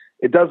up.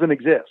 It doesn't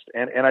exist.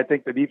 And I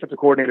think the defensive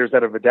coordinators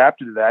that have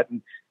adapted to that,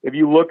 and if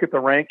you look at the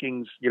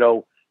rankings,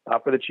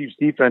 for the Chiefs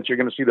defense, you're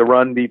going to see the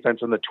run defense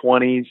in the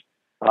 20s.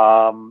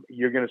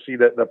 You're going to see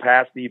that the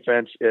pass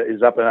defense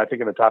is up, and I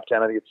think in the top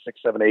 10, I think it's 6,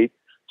 7, 8,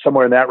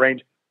 somewhere in that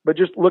range. But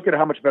just look at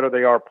how much better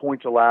they are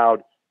points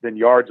allowed than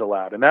yards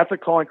allowed. And that's a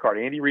calling card.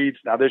 Andy Reid's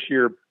now this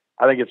year,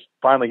 I think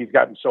he's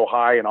gotten so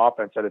high in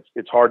offense that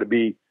it's hard to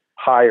be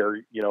higher,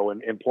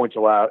 in points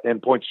allowed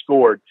and points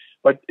scored,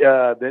 but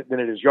than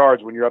it is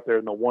yards when you're up there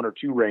in the 1 or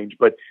 2 range.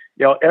 But,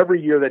 every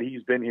year that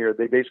he's been here,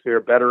 they basically are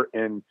better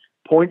in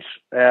points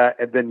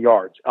than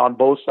yards on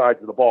both sides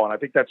of the ball. And I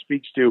think that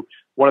speaks to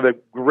one of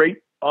the great,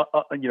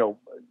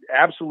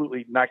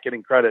 absolutely not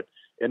getting credit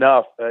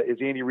enough is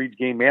Andy Reid's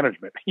game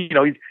management.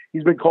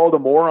 He's been called a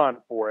moron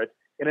for it,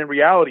 and in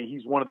reality,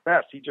 he's one of the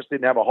best. He just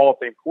didn't have a Hall of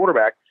Fame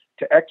quarterback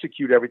to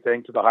execute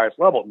everything to the highest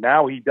level.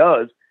 Now he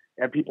does,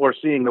 and people are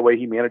seeing the way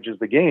he manages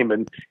the game.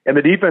 And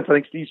the defense, I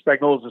think Steve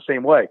Spagnuolo is the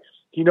same way.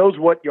 He knows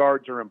what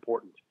yards are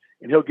important,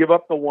 and he'll give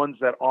up the ones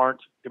that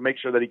aren't to make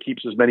sure that he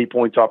keeps as many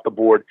points off the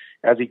board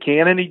as he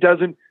can, and he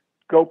doesn't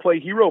go play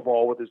hero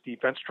ball with his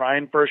defense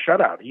trying for a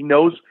shutout. He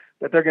knows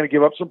that they're going to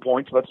give up some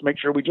points. Let's make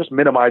sure we just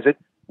minimize it.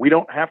 We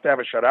don't have to have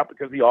a shutout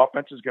because the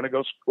offense is going to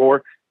go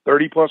score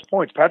 30-plus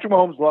points. Patrick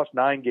Mahomes lost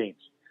 9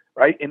 games,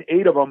 right? In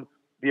 8 of them,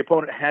 the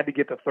opponent had to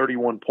get to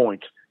 31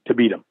 points to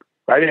beat him,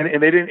 right?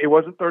 And they didn't. It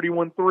wasn't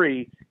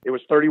 31-3. It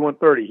was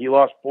 31-30. He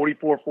lost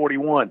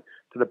 44-41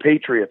 to the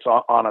Patriots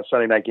on a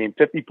Sunday night game,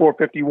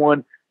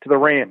 54-51 to the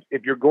Rams.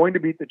 If you're going to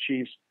beat the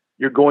Chiefs,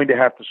 you're going to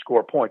have to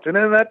score points. And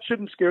then that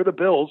shouldn't scare the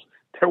Bills.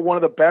 They're one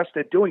of the best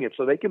at doing it,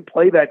 so they can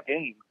play that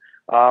game.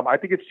 I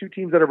think it's 2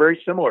 teams that are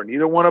very similar.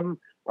 Neither one of them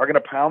are going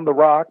to pound the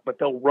rock, but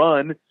they'll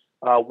run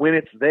when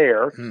it's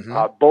there.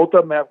 Both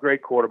of them have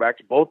great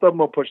quarterbacks. Both of them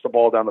will push the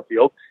ball down the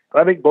field.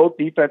 And I think both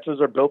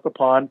defenses are built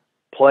upon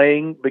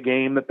playing the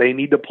game that they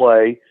need to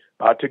play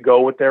to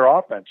go with their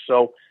offense.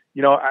 So,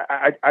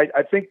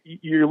 I think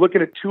you're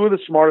looking at 2 of the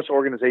smartest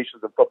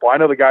organizations in football. I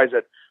know the guys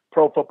at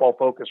Pro Football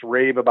Focus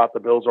rave about the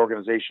Bills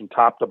organization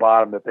top to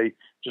bottom, that they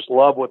just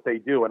love what they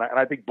do. And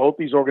I think both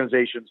these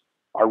organizations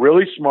are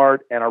really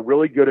smart and are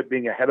really good at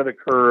being ahead of the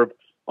curve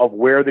of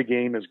where the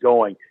game is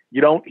going.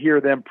 You don't hear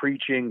them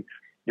preaching,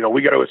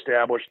 we got to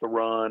establish the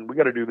run, we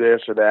got to do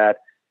this or that.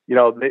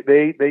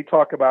 They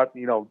talk about,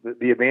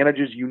 the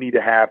advantages you need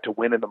to have to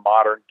win in the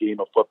modern game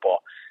of football.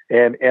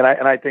 And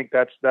I think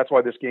that's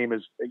why this game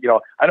is,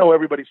 I know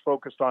everybody's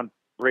focused on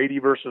Brady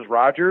versus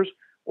Rodgers.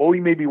 Well,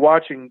 we may be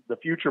watching the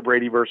future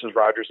Brady versus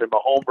Rodgers and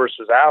Mahomes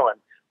versus Allen,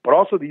 but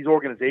also these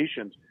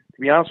organizations. To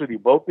be honest with you,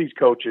 both these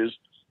coaches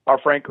are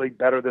frankly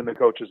better than the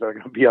coaches that are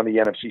going to be on the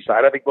NFC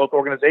side. I think both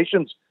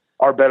organizations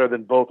are better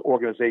than both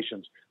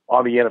organizations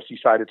on the NFC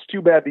side. It's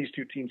too bad these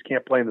 2 teams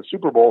can't play in the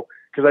Super Bowl,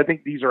 because I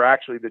think these are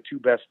actually the 2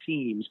 best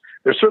teams.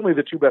 They're certainly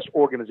the 2 best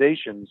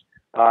organizations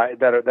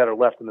that are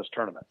left in this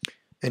tournament.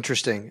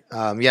 Interesting.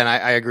 And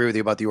I agree with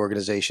you about the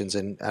organizations,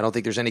 and I don't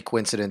think there's any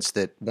coincidence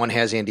that one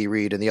has Andy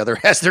Reid and the other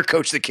has their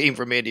coach that came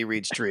from Andy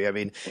Reid's tree. I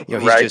mean,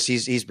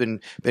 he's been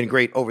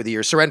great over the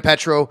years. Soren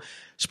Petro,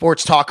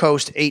 sports talk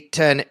host,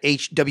 810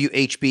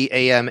 WHB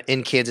AM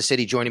in Kansas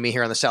City, joining me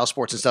here on the South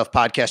Sports and Stuff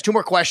podcast. 2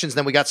 more questions,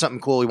 then we got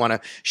something cool we want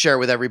to share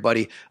with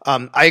everybody.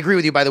 I agree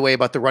with you, by the way,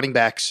 about the running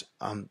backs.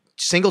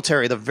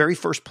 Singletary, the very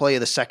first play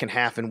of the second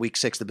half in week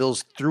 6, the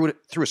Bills threw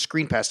a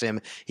screen past him.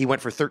 He went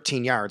for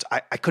 13 yards.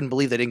 I couldn't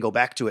believe they didn't go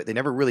back to it. They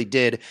never really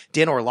did.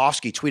 Dan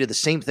Orlovsky tweeted the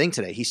same thing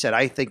today. He said,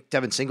 I think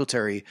Devin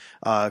Singletary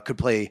could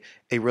play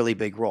a really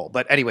big role.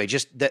 But anyway,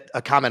 just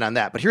a comment on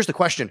that. But here's the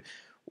question.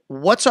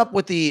 What's up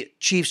with the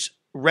Chiefs'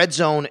 red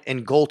zone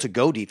and goal to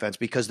go defense?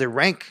 Because they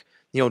rank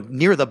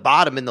near the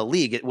bottom in the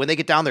league. When they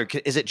get down there,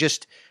 is it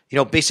just,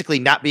 basically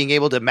not being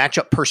able to match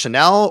up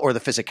personnel, or the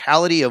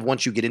physicality of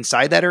once you get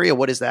inside that area?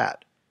 What is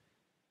that?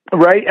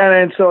 Right.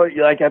 And so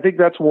I think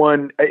that's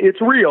one,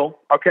 it's real.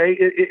 Okay.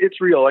 It's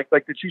real. Like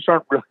the Chiefs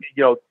aren't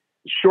really,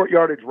 short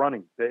yardage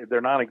running.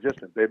 They're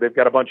non-existent. They've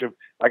got a bunch of,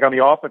 like on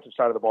the offensive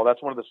side of the ball,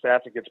 that's one of the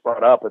stats that gets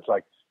brought up. It's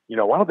like,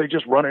 why don't they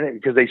just run it in?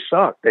 Because they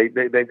suck.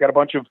 They've got a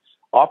bunch of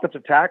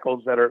offensive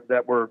tackles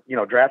that were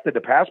drafted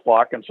to pass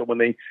block, and so when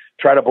they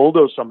try to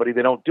bulldoze somebody,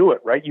 they don't do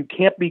it. Right? You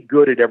can't be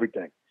good at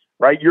everything.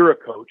 Right? You're a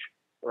coach.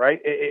 Right?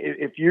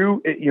 If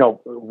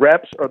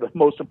reps are the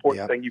most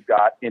important thing you've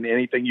got in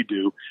anything you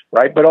do.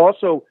 Right? But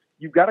also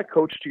you've got to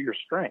coach to your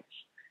strengths.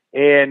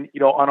 And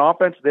on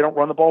offense, they don't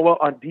run the ball well.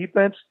 On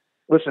defense,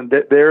 listen,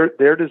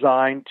 they're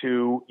designed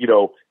to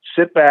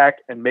sit back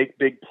and make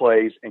big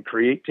plays and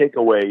create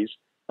takeaways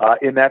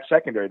in that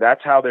secondary.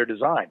 That's how they're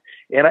designed.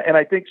 And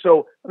I think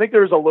so. I think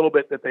there's a little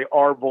bit that they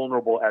are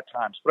vulnerable at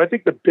times, but I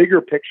think the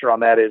bigger picture on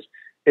that is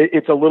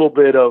it's a little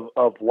bit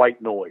of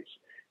white noise.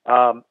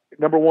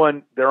 Number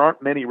one, there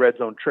aren't many red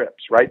zone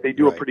trips, right? They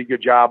do a pretty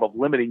good job of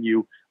limiting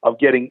you of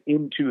getting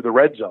into the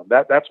red zone.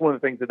 That's one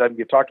of the things that doesn't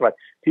get talked about.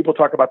 People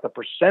talk about the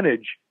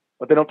percentage,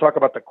 but they don't talk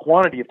about the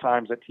quantity of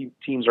times that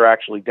teams are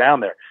actually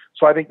down there.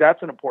 So I think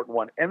that's an important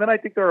one. And then I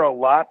think there are a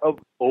lot of,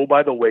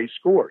 by the way,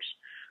 scores.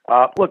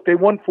 Look, they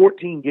won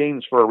 14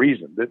 games for a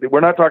reason. We're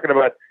not talking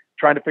about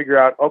trying to figure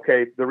out,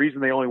 okay, the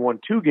reason they only won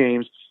 2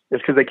 games is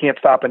because they can't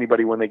stop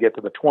anybody when they get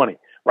to the 20,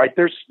 right?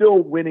 They're still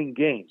winning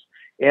games.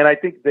 And I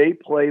think they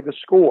play the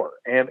score.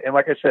 And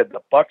like I said, the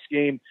Bucs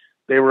game,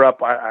 they were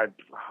up, I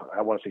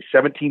want to say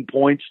 17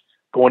 points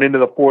going into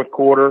the fourth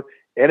quarter.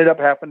 Ended up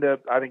having to,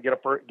 I think, get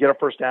a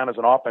first down as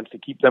an offense to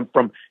keep them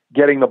from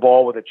getting the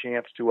ball with a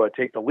chance to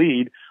take the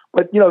lead.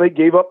 But, they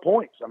gave up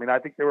points. I mean, I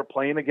think they were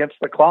playing against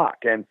the clock.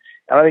 And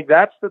I think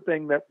that's the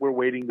thing that we're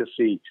waiting to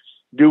see.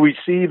 Do we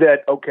see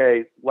that,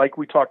 okay, like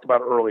we talked about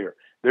earlier,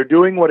 they're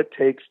doing what it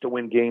takes to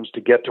win games to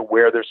get to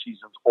where their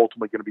season's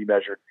ultimately going to be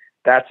measured.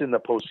 That's in the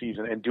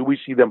postseason. And do we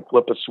see them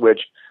flip a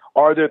switch?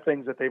 Are there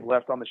things that they've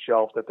left on the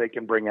shelf that they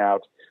can bring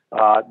out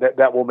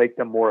that will make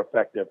them more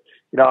effective?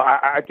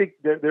 I think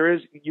there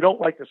is, you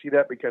don't like to see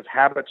that because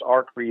habits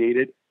are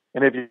created.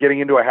 And if you're getting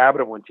into a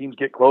habit of when teams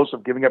get close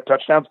of giving up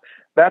touchdowns,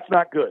 that's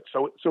not good.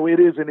 So it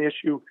is an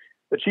issue.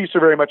 the Chiefs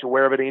are very much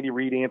aware of it. Andy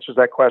Reid answers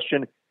that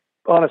question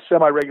on a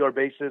semi-regular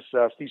basis.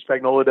 Steve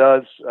Spagnuolo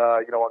does,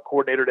 on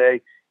coordinator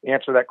day,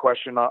 answer that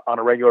question on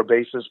a regular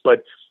basis.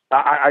 But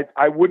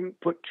I wouldn't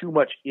put too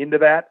much into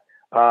that.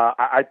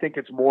 I think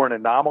it's more an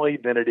anomaly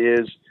than it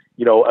is,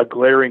 a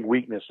glaring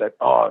weakness that,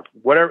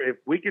 if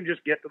we can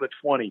just get to the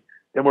 20,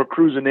 then we're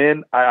cruising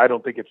in. I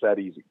don't think it's that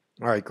easy.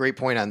 All right. Great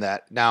point on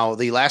that. Now,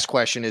 the last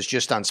question is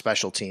just on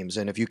special teams.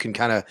 And if you can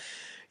kind of,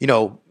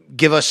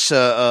 give us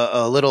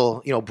a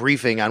little,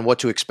 briefing on what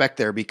to expect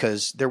there,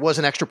 because there was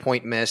an extra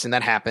point miss and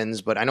that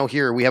happens. But I know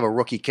here we have a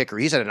rookie kicker.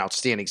 He's had an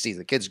outstanding season.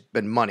 The kid's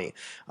been money.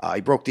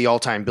 He broke the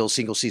all-time Bills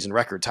single season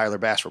record, Tyler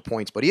Bass, for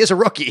points, but he is a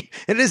rookie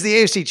and it is the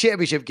AFC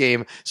Championship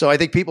game. So I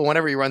think people,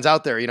 whenever he runs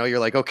out there, you're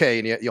like, okay,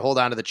 and you hold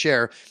on to the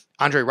chair.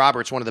 Andre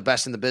Roberts, one of the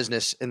best in the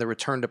business in the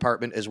return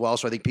department as well.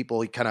 So I think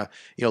people kind of,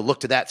 look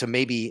to that to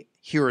maybe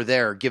here or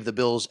there give the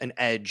Bills an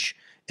edge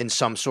in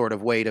some sort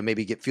of way to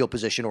maybe get field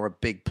position or a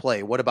big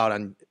play. What about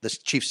on the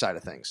Chiefs side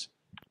of things?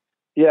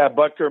 Yeah,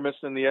 Butker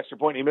missing the extra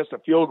point. He missed a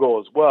field goal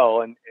as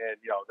well, and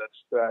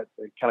that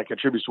kind of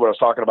contributes to what I was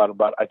talking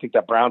about. I think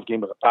that Browns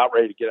game was about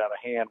ready to get out of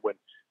hand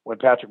when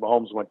Patrick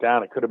Mahomes went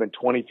down. It could have been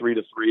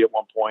 23-3 at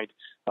one point,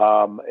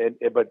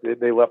 but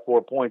they left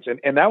 4 points,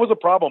 and that was a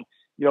problem.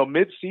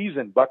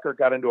 Mid-season, Butker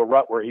got into a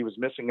rut where he was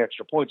missing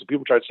extra points, and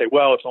people try to say,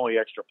 well, it's only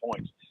extra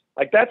points.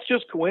 Like, that's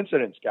just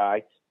coincidence,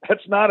 guy.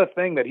 That's not a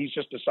thing that he's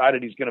just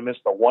decided he's going to miss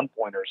the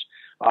one-pointers.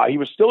 He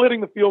was still hitting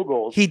the field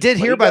goals. He did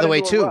here, by the way,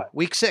 too.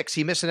 Week 6,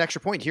 he missed an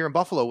extra point here in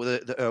Buffalo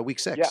with week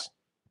 6.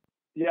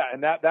 Yeah,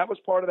 and that was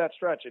part of that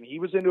stretch. And he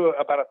was into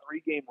about a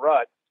 3-game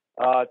rut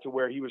to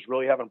where he was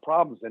really having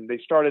problems. And they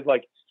started,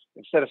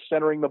 instead of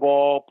centering the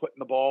ball, putting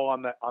the ball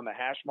on the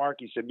hash mark,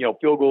 he said,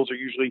 field goals are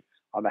usually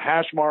on the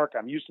hash mark.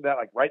 I'm used to that,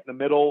 right in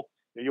the middle.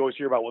 You always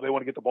hear about, they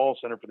want to get the ball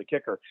center for the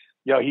kicker.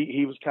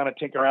 He was kind of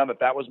tinkering around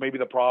that was maybe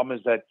the problem,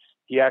 is that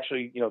he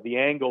actually, the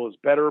angle is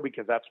better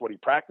because that's what he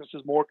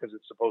practices more because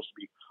it's supposed to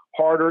be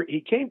harder. He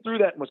came through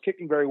that and was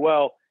kicking very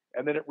well,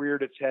 and then it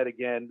reared its head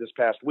again this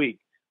past week.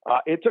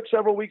 It took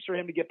several weeks for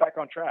him to get back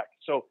on track.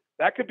 So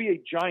that could be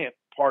a giant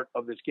part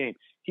of this game.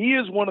 He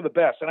is one of the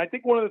best. And I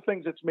think one of the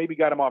things that's maybe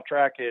got him off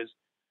track is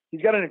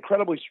he's got an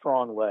incredibly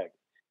strong leg.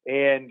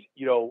 And,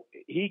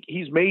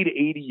 he's made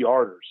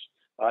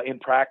 80-yarders in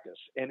practice.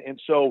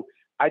 And so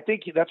I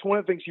think that's one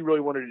of the things he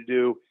really wanted to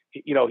do.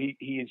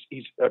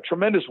 He's a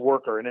tremendous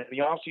worker, and in the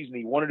offseason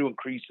he wanted to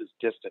increase his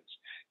distance.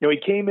 He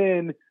came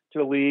in to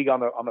the league on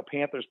the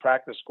Panthers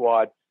practice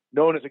squad,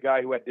 known as a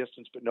guy who had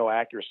distance but no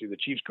accuracy. The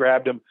Chiefs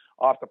grabbed him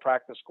off the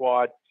practice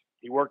squad.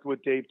 He worked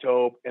with Dave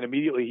Toub, and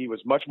immediately he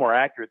was much more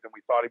accurate than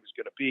we thought he was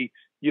going to be.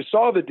 You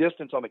saw the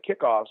distance on the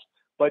kickoffs,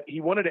 but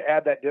he wanted to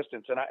add that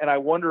distance, and I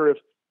wonder if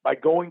by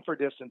going for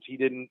distance, he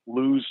didn't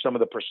lose some of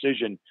the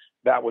precision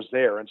that was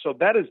there. And so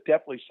that is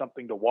definitely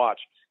something to watch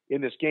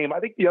in this game.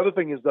 I think the other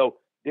thing is, though,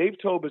 Dave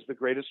Toub is the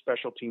greatest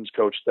special teams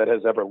coach that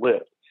has ever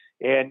lived.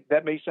 And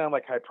that may sound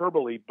like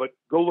hyperbole, but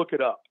go look it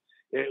up.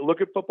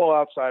 Look at Football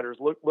Outsiders.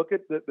 Look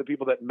at the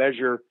people that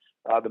measure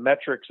the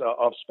metrics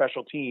of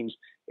special teams.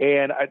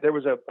 And there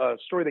was a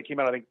story that came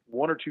out, I think,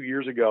 1 or 2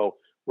 years ago,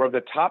 where of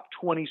the top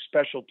 20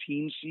 special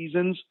team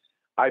seasons,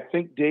 I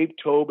think Dave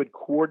Toub had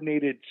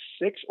coordinated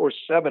 6 or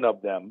 7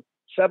 of them,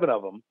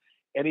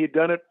 and he had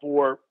done it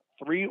for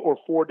 3 or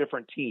 4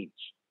 different teams.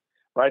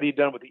 Right, he'd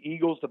done it with the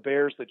Eagles, the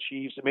Bears, the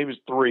Chiefs, and maybe it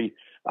was 3.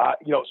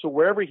 So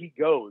wherever he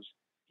goes,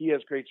 he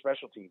has great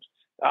special teams.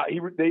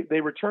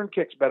 They return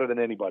kicks better than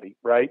anybody,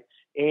 right?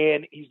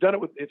 And he's done it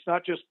with. It's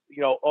not just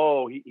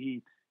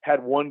he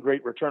had one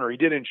great returner. He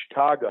did in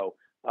Chicago.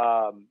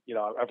 I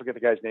forget the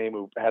guy's name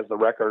who has the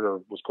record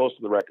or was close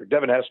to the record.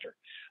 Devin Hester.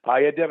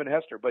 He had Devin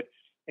Hester, but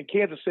in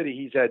Kansas City,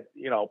 he's had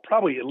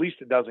probably at least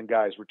a dozen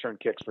guys return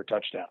kicks for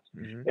touchdowns,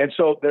 and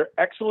so they're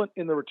excellent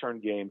in the return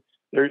game.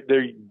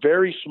 They're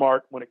very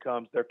smart when it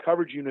comes. Their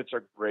coverage units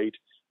are great.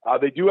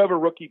 They do have a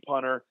rookie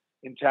punter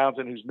in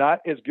Townsend who's not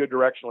as good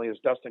directionally as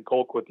Dustin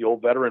Colquitt, the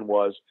old veteran,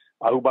 was,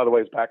 who, by the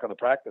way, is back on the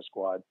practice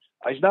squad.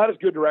 He's not as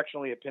good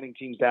directionally at pinning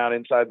teams down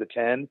inside the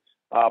 10,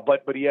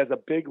 but he has a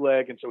big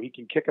leg, and so he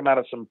can kick them out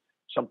of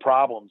some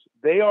problems.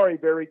 They are a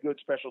very good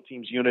special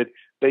teams unit.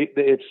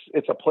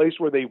 It's a place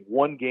where they've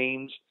won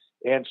games,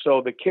 and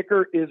so the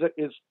kicker is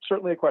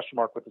certainly a question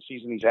mark with the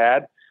season he's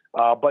had.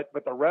 But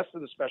the rest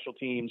of the special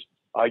teams,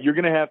 you're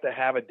going to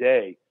have a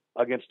day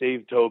against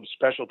Dave Toub's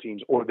special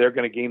teams, or they're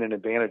going to gain an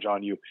advantage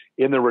on you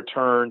in the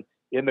return,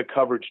 in the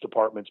coverage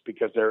departments,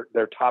 because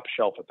they're top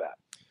shelf at that.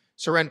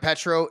 Soren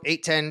Petro,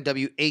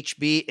 810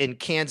 WHB in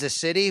Kansas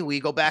City.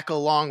 We go back a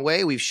long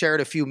way. We've shared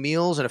a few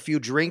meals and a few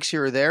drinks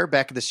here or there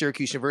back at the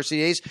Syracuse University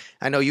days.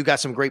 I know you got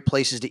some great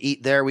places to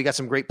eat there. We got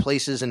some great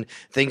places and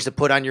things to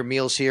put on your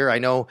meals here. I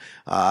know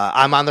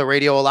I'm on the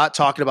radio a lot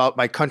talking about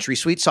my country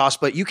sweet sauce,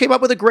 but you came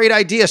up with a great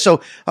idea.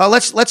 So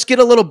let's get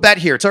a little bet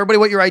here. Tell everybody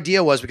what your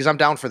idea was, because I'm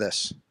down for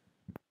this.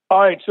 All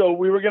right, so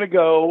we were going to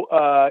go,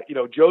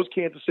 Joe's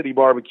Kansas City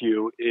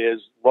Barbecue is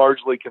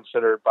largely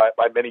considered by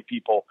many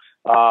people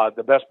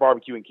the best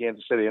barbecue in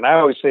Kansas City. And I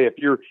always say if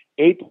you're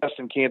 8th best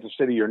in Kansas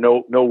City, you're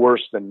no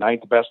worse than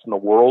 9th best in the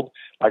world.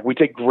 Like, we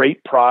take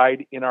great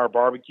pride in our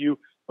barbecue.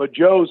 But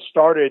Joe's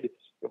started,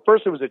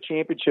 first it was a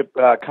championship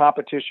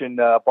competition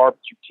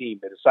barbecue team.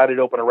 They decided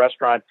to open a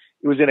restaurant.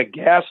 It was in a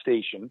gas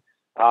station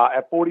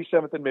at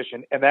 47th and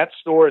Mission, and that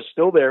store is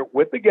still there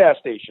with the gas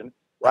station.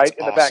 Right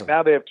in the back.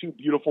 Now they have 2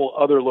 beautiful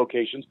other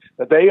locations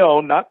that they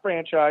own, not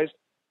franchised,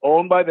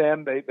 owned by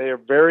them. They are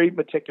very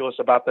meticulous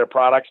about their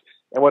products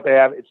and what they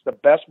have. It's the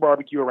best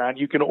barbecue around.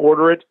 You can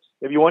order it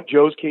if you want,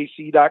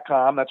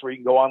 joeskc.com. That's where you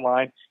can go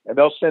online, and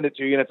they'll send it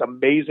to you. And it's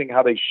amazing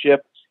how they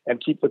ship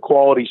and keep the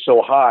quality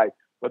so high.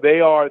 But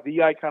they are the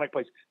iconic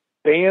place.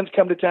 Bands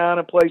come to town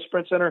and play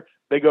Sprint Center,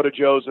 they go to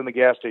Joe's in the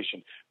gas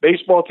station.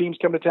 Baseball teams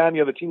come to town.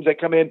 The teams that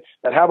come in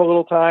that have a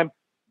little time,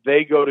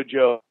 they go to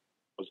Joe's.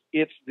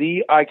 It's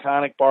the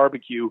iconic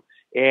barbecue.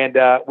 And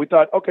we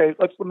thought, okay,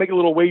 let's make a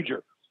little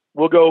wager.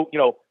 We'll go,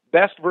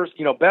 best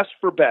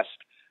for best.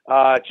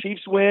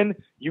 Chiefs win,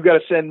 you got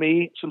to send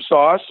me some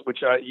sauce, which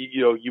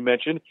you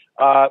mentioned.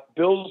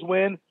 Bills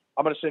win,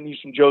 I'm going to send you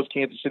some Joe's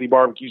Kansas City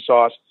barbecue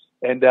sauce.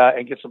 And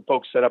get some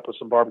folks set up with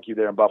some barbecue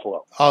there in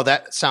Buffalo. Oh,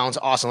 that sounds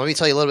awesome. Let me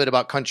tell you a little bit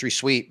about Country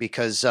Sweet,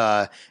 because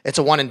it's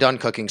a one-and-done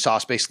cooking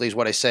sauce, basically, is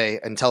what I say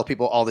and tell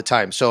people all the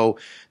time. So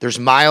there's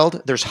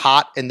mild, there's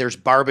hot, and there's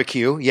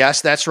barbecue.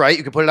 Yes, that's right.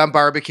 You can put it on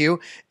barbecue,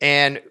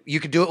 and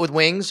you can do it with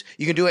wings.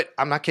 You can do it –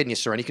 I'm not kidding you,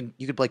 sir. And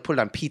you could put it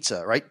on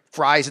pizza, right?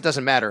 Fries, it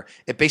doesn't matter.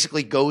 It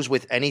basically goes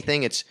with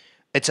anything. It's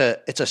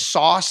a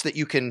sauce that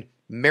you can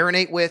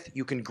marinate with,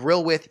 you can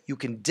grill with, you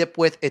can dip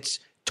with.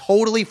 It's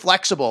totally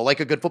flexible, like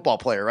a good football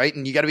player, right?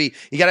 And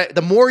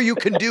the more you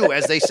can do,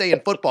 as they say in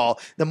football,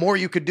 the more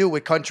you could do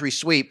with Country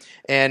Sweet.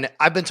 And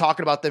I've been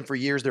talking about them for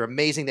years. They're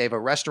amazing. They have a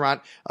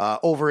restaurant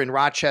over in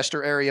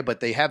Rochester area,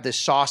 but they have this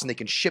sauce and they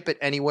can ship it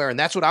anywhere. And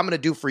that's what I'm going to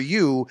do for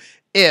you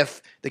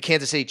if the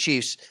Kansas City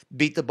Chiefs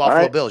beat the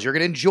Buffalo Bills. You're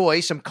going to enjoy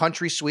some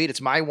Country Sweet.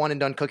 It's my one and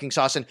done cooking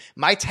sauce. And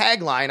my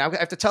tagline, I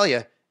have to tell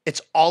you, it's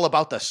all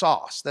about the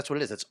sauce. That's what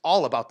it is. It's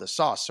all about the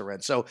sauce,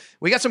 Soren. So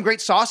we got some great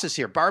sauces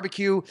here.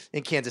 Barbecue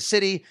in Kansas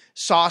City,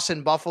 sauce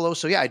in Buffalo.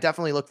 So yeah, I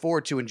definitely look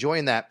forward to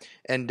enjoying that.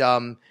 And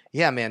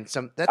yeah, man,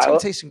 that's going to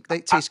taste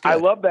good. I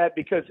love that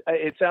because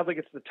it sounds like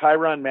it's the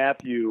Tyrann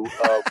Mathieu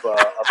of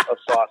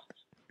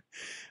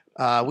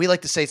sauces. We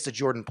like to say it's the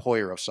Jordan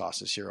Poyer of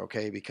sauces here,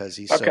 okay? Because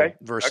he's so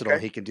versatile,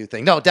 he can do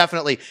things. No,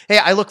 definitely. Hey,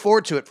 I look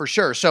forward to it for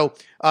sure. So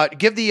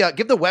give the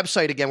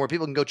website again where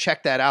people can go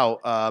check that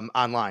out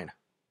online.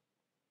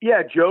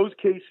 Yeah,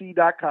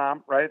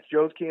 joeskc.com, right? It's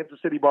Joe's Kansas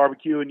City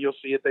Barbecue, and you'll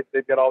see it.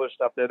 They've got all their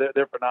stuff there.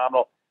 They're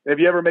phenomenal. And if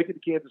you ever make it to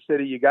Kansas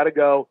City, you got to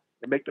go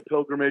and make the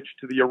pilgrimage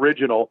to the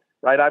original,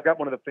 right? I've got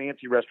one of the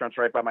fancy restaurants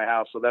right by my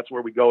house, so that's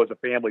where we go as a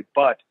family.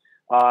 But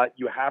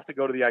you have to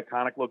go to the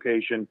iconic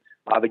location,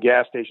 the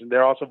gas station.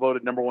 They're also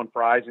voted #1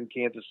 fries in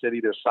Kansas City.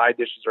 Their side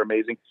dishes are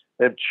amazing.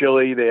 They have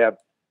chili. They have,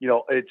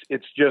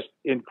 it's just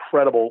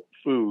incredible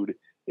food.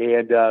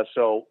 And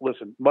so,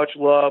 listen, much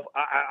love.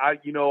 I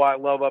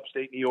love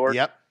upstate New York.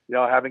 Yep.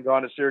 Having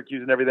gone to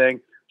Syracuse and everything.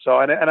 So,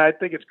 and I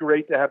think it's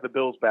great to have the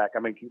Bills back. I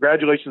mean,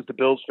 congratulations to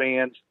Bills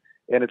fans.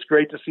 And it's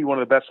great to see one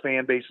of the best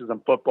fan bases in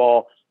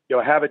football,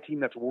 have a team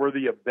that's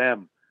worthy of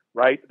them,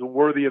 right?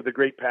 Worthy of the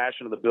great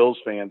passion of the Bills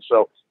fans.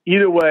 So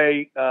either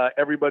way,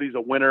 everybody's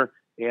a winner.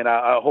 And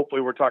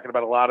hopefully we're talking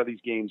about a lot of these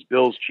games.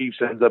 Bills Chiefs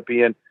ends up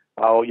being,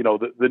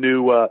 the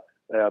new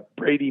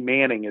Brady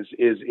Manning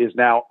is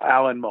now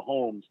Allen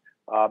Mahomes.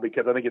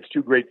 Because I think it's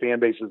 2 great fan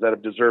bases that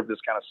have deserved this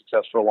kind of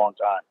success for a long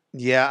time.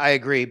 Yeah, I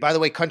agree. By the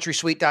way,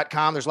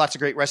 countrysweet.com, there's lots of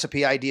great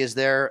recipe ideas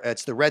there.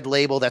 It's the red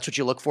label. That's what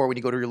you look for when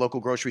you go to your local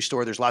grocery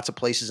store. There's lots of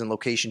places and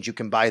locations you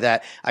can buy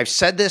that. I've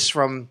said this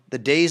from the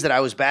days that I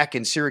was back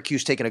in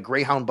Syracuse taking a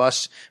Greyhound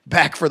bus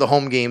back for the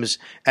home games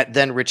at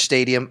then Rich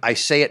Stadium. I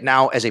say it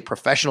now as a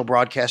professional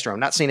broadcaster. I'm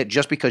not saying it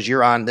just because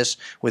you're on this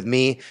with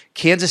me.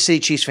 Kansas City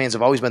Chiefs fans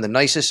have always been the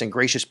nicest and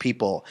gracious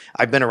people.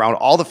 I've been around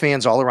all the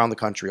fans all around the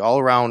country, all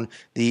around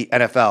the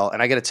NFL,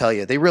 and I got to tell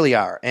you, they really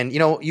are. And,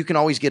 you can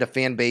always get a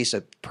fan base,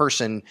 a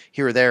person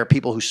here or there,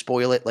 people who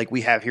spoil it like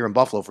we have here in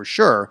Buffalo for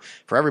sure,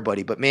 for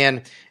everybody. But,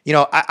 man,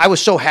 I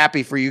was so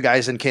happy for you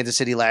guys in Kansas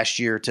City last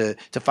year to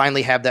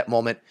finally have that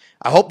moment.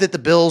 I hope that the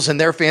Bills and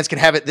their fans can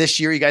have it this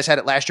year. You guys had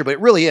it last year, but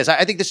it really is.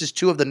 I think this is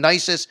 2 of the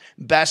nicest,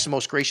 best,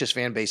 most gracious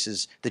fan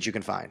bases that you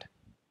can find.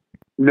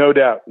 No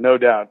doubt.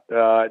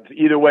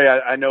 Either way,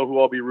 I know who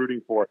I'll be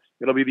rooting for.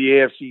 It'll be the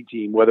AFC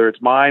team, whether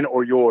it's mine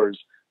or yours.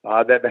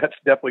 That's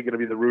definitely going to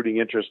be the rooting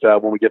interest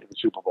when we get to the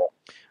Super Bowl.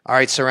 All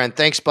right, Soren.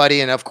 Thanks,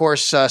 buddy. And, of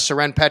course,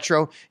 Soren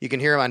Petro. You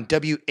can hear him on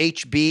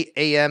WHB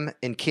AM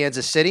in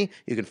Kansas City.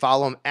 You can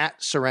follow him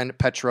at Soren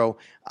Petro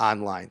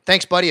online.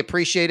 Thanks, buddy.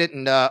 Appreciate it,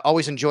 and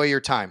always enjoy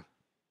your time.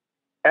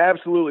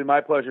 Absolutely.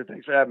 My pleasure.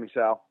 Thanks for having me,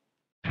 Sal.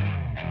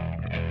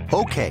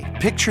 Okay,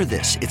 picture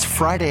this. It's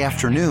Friday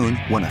afternoon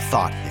when a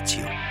thought hits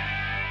you.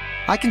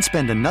 I can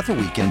spend another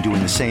weekend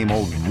doing the same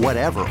old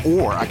whatever,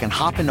 or I can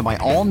hop into my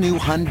all-new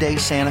Hyundai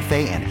Santa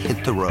Fe and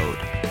hit the road.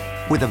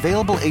 With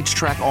available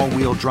H-Track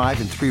all-wheel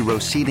drive and 3-row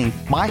seating,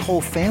 my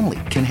whole family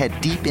can head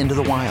deep into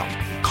the wild.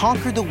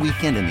 Conquer the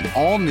weekend in the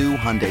all-new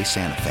Hyundai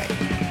Santa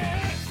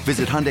Fe.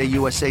 Visit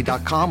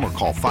HyundaiUSA.com or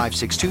call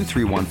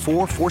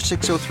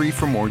 562-314-4603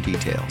 for more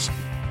details.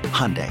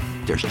 Hyundai,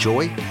 there's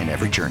joy in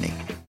every journey.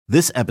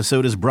 This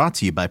episode is brought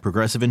to you by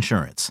Progressive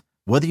Insurance.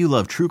 Whether you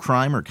love true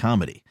crime or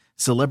comedy,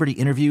 celebrity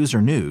interviews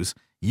or news,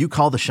 you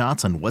call the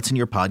shots on what's in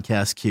your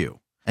podcast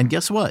queue. And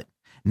guess what?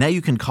 Now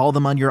you can call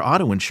them on your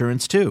auto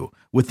insurance too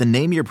with the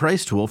Name Your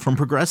Price tool from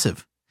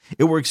Progressive.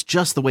 It works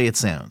just the way it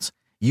sounds.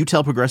 You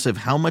tell Progressive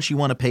how much you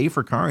want to pay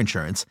for car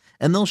insurance,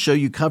 and they'll show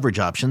you coverage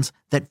options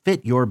that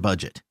fit your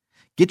budget.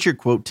 Get your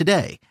quote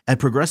today at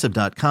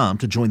Progressive.com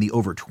to join the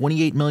over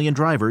 28 million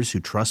drivers who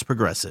trust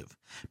Progressive.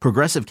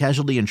 Progressive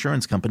Casualty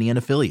Insurance Company and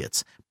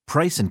Affiliates.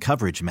 Price and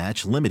coverage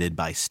match limited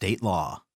by state law.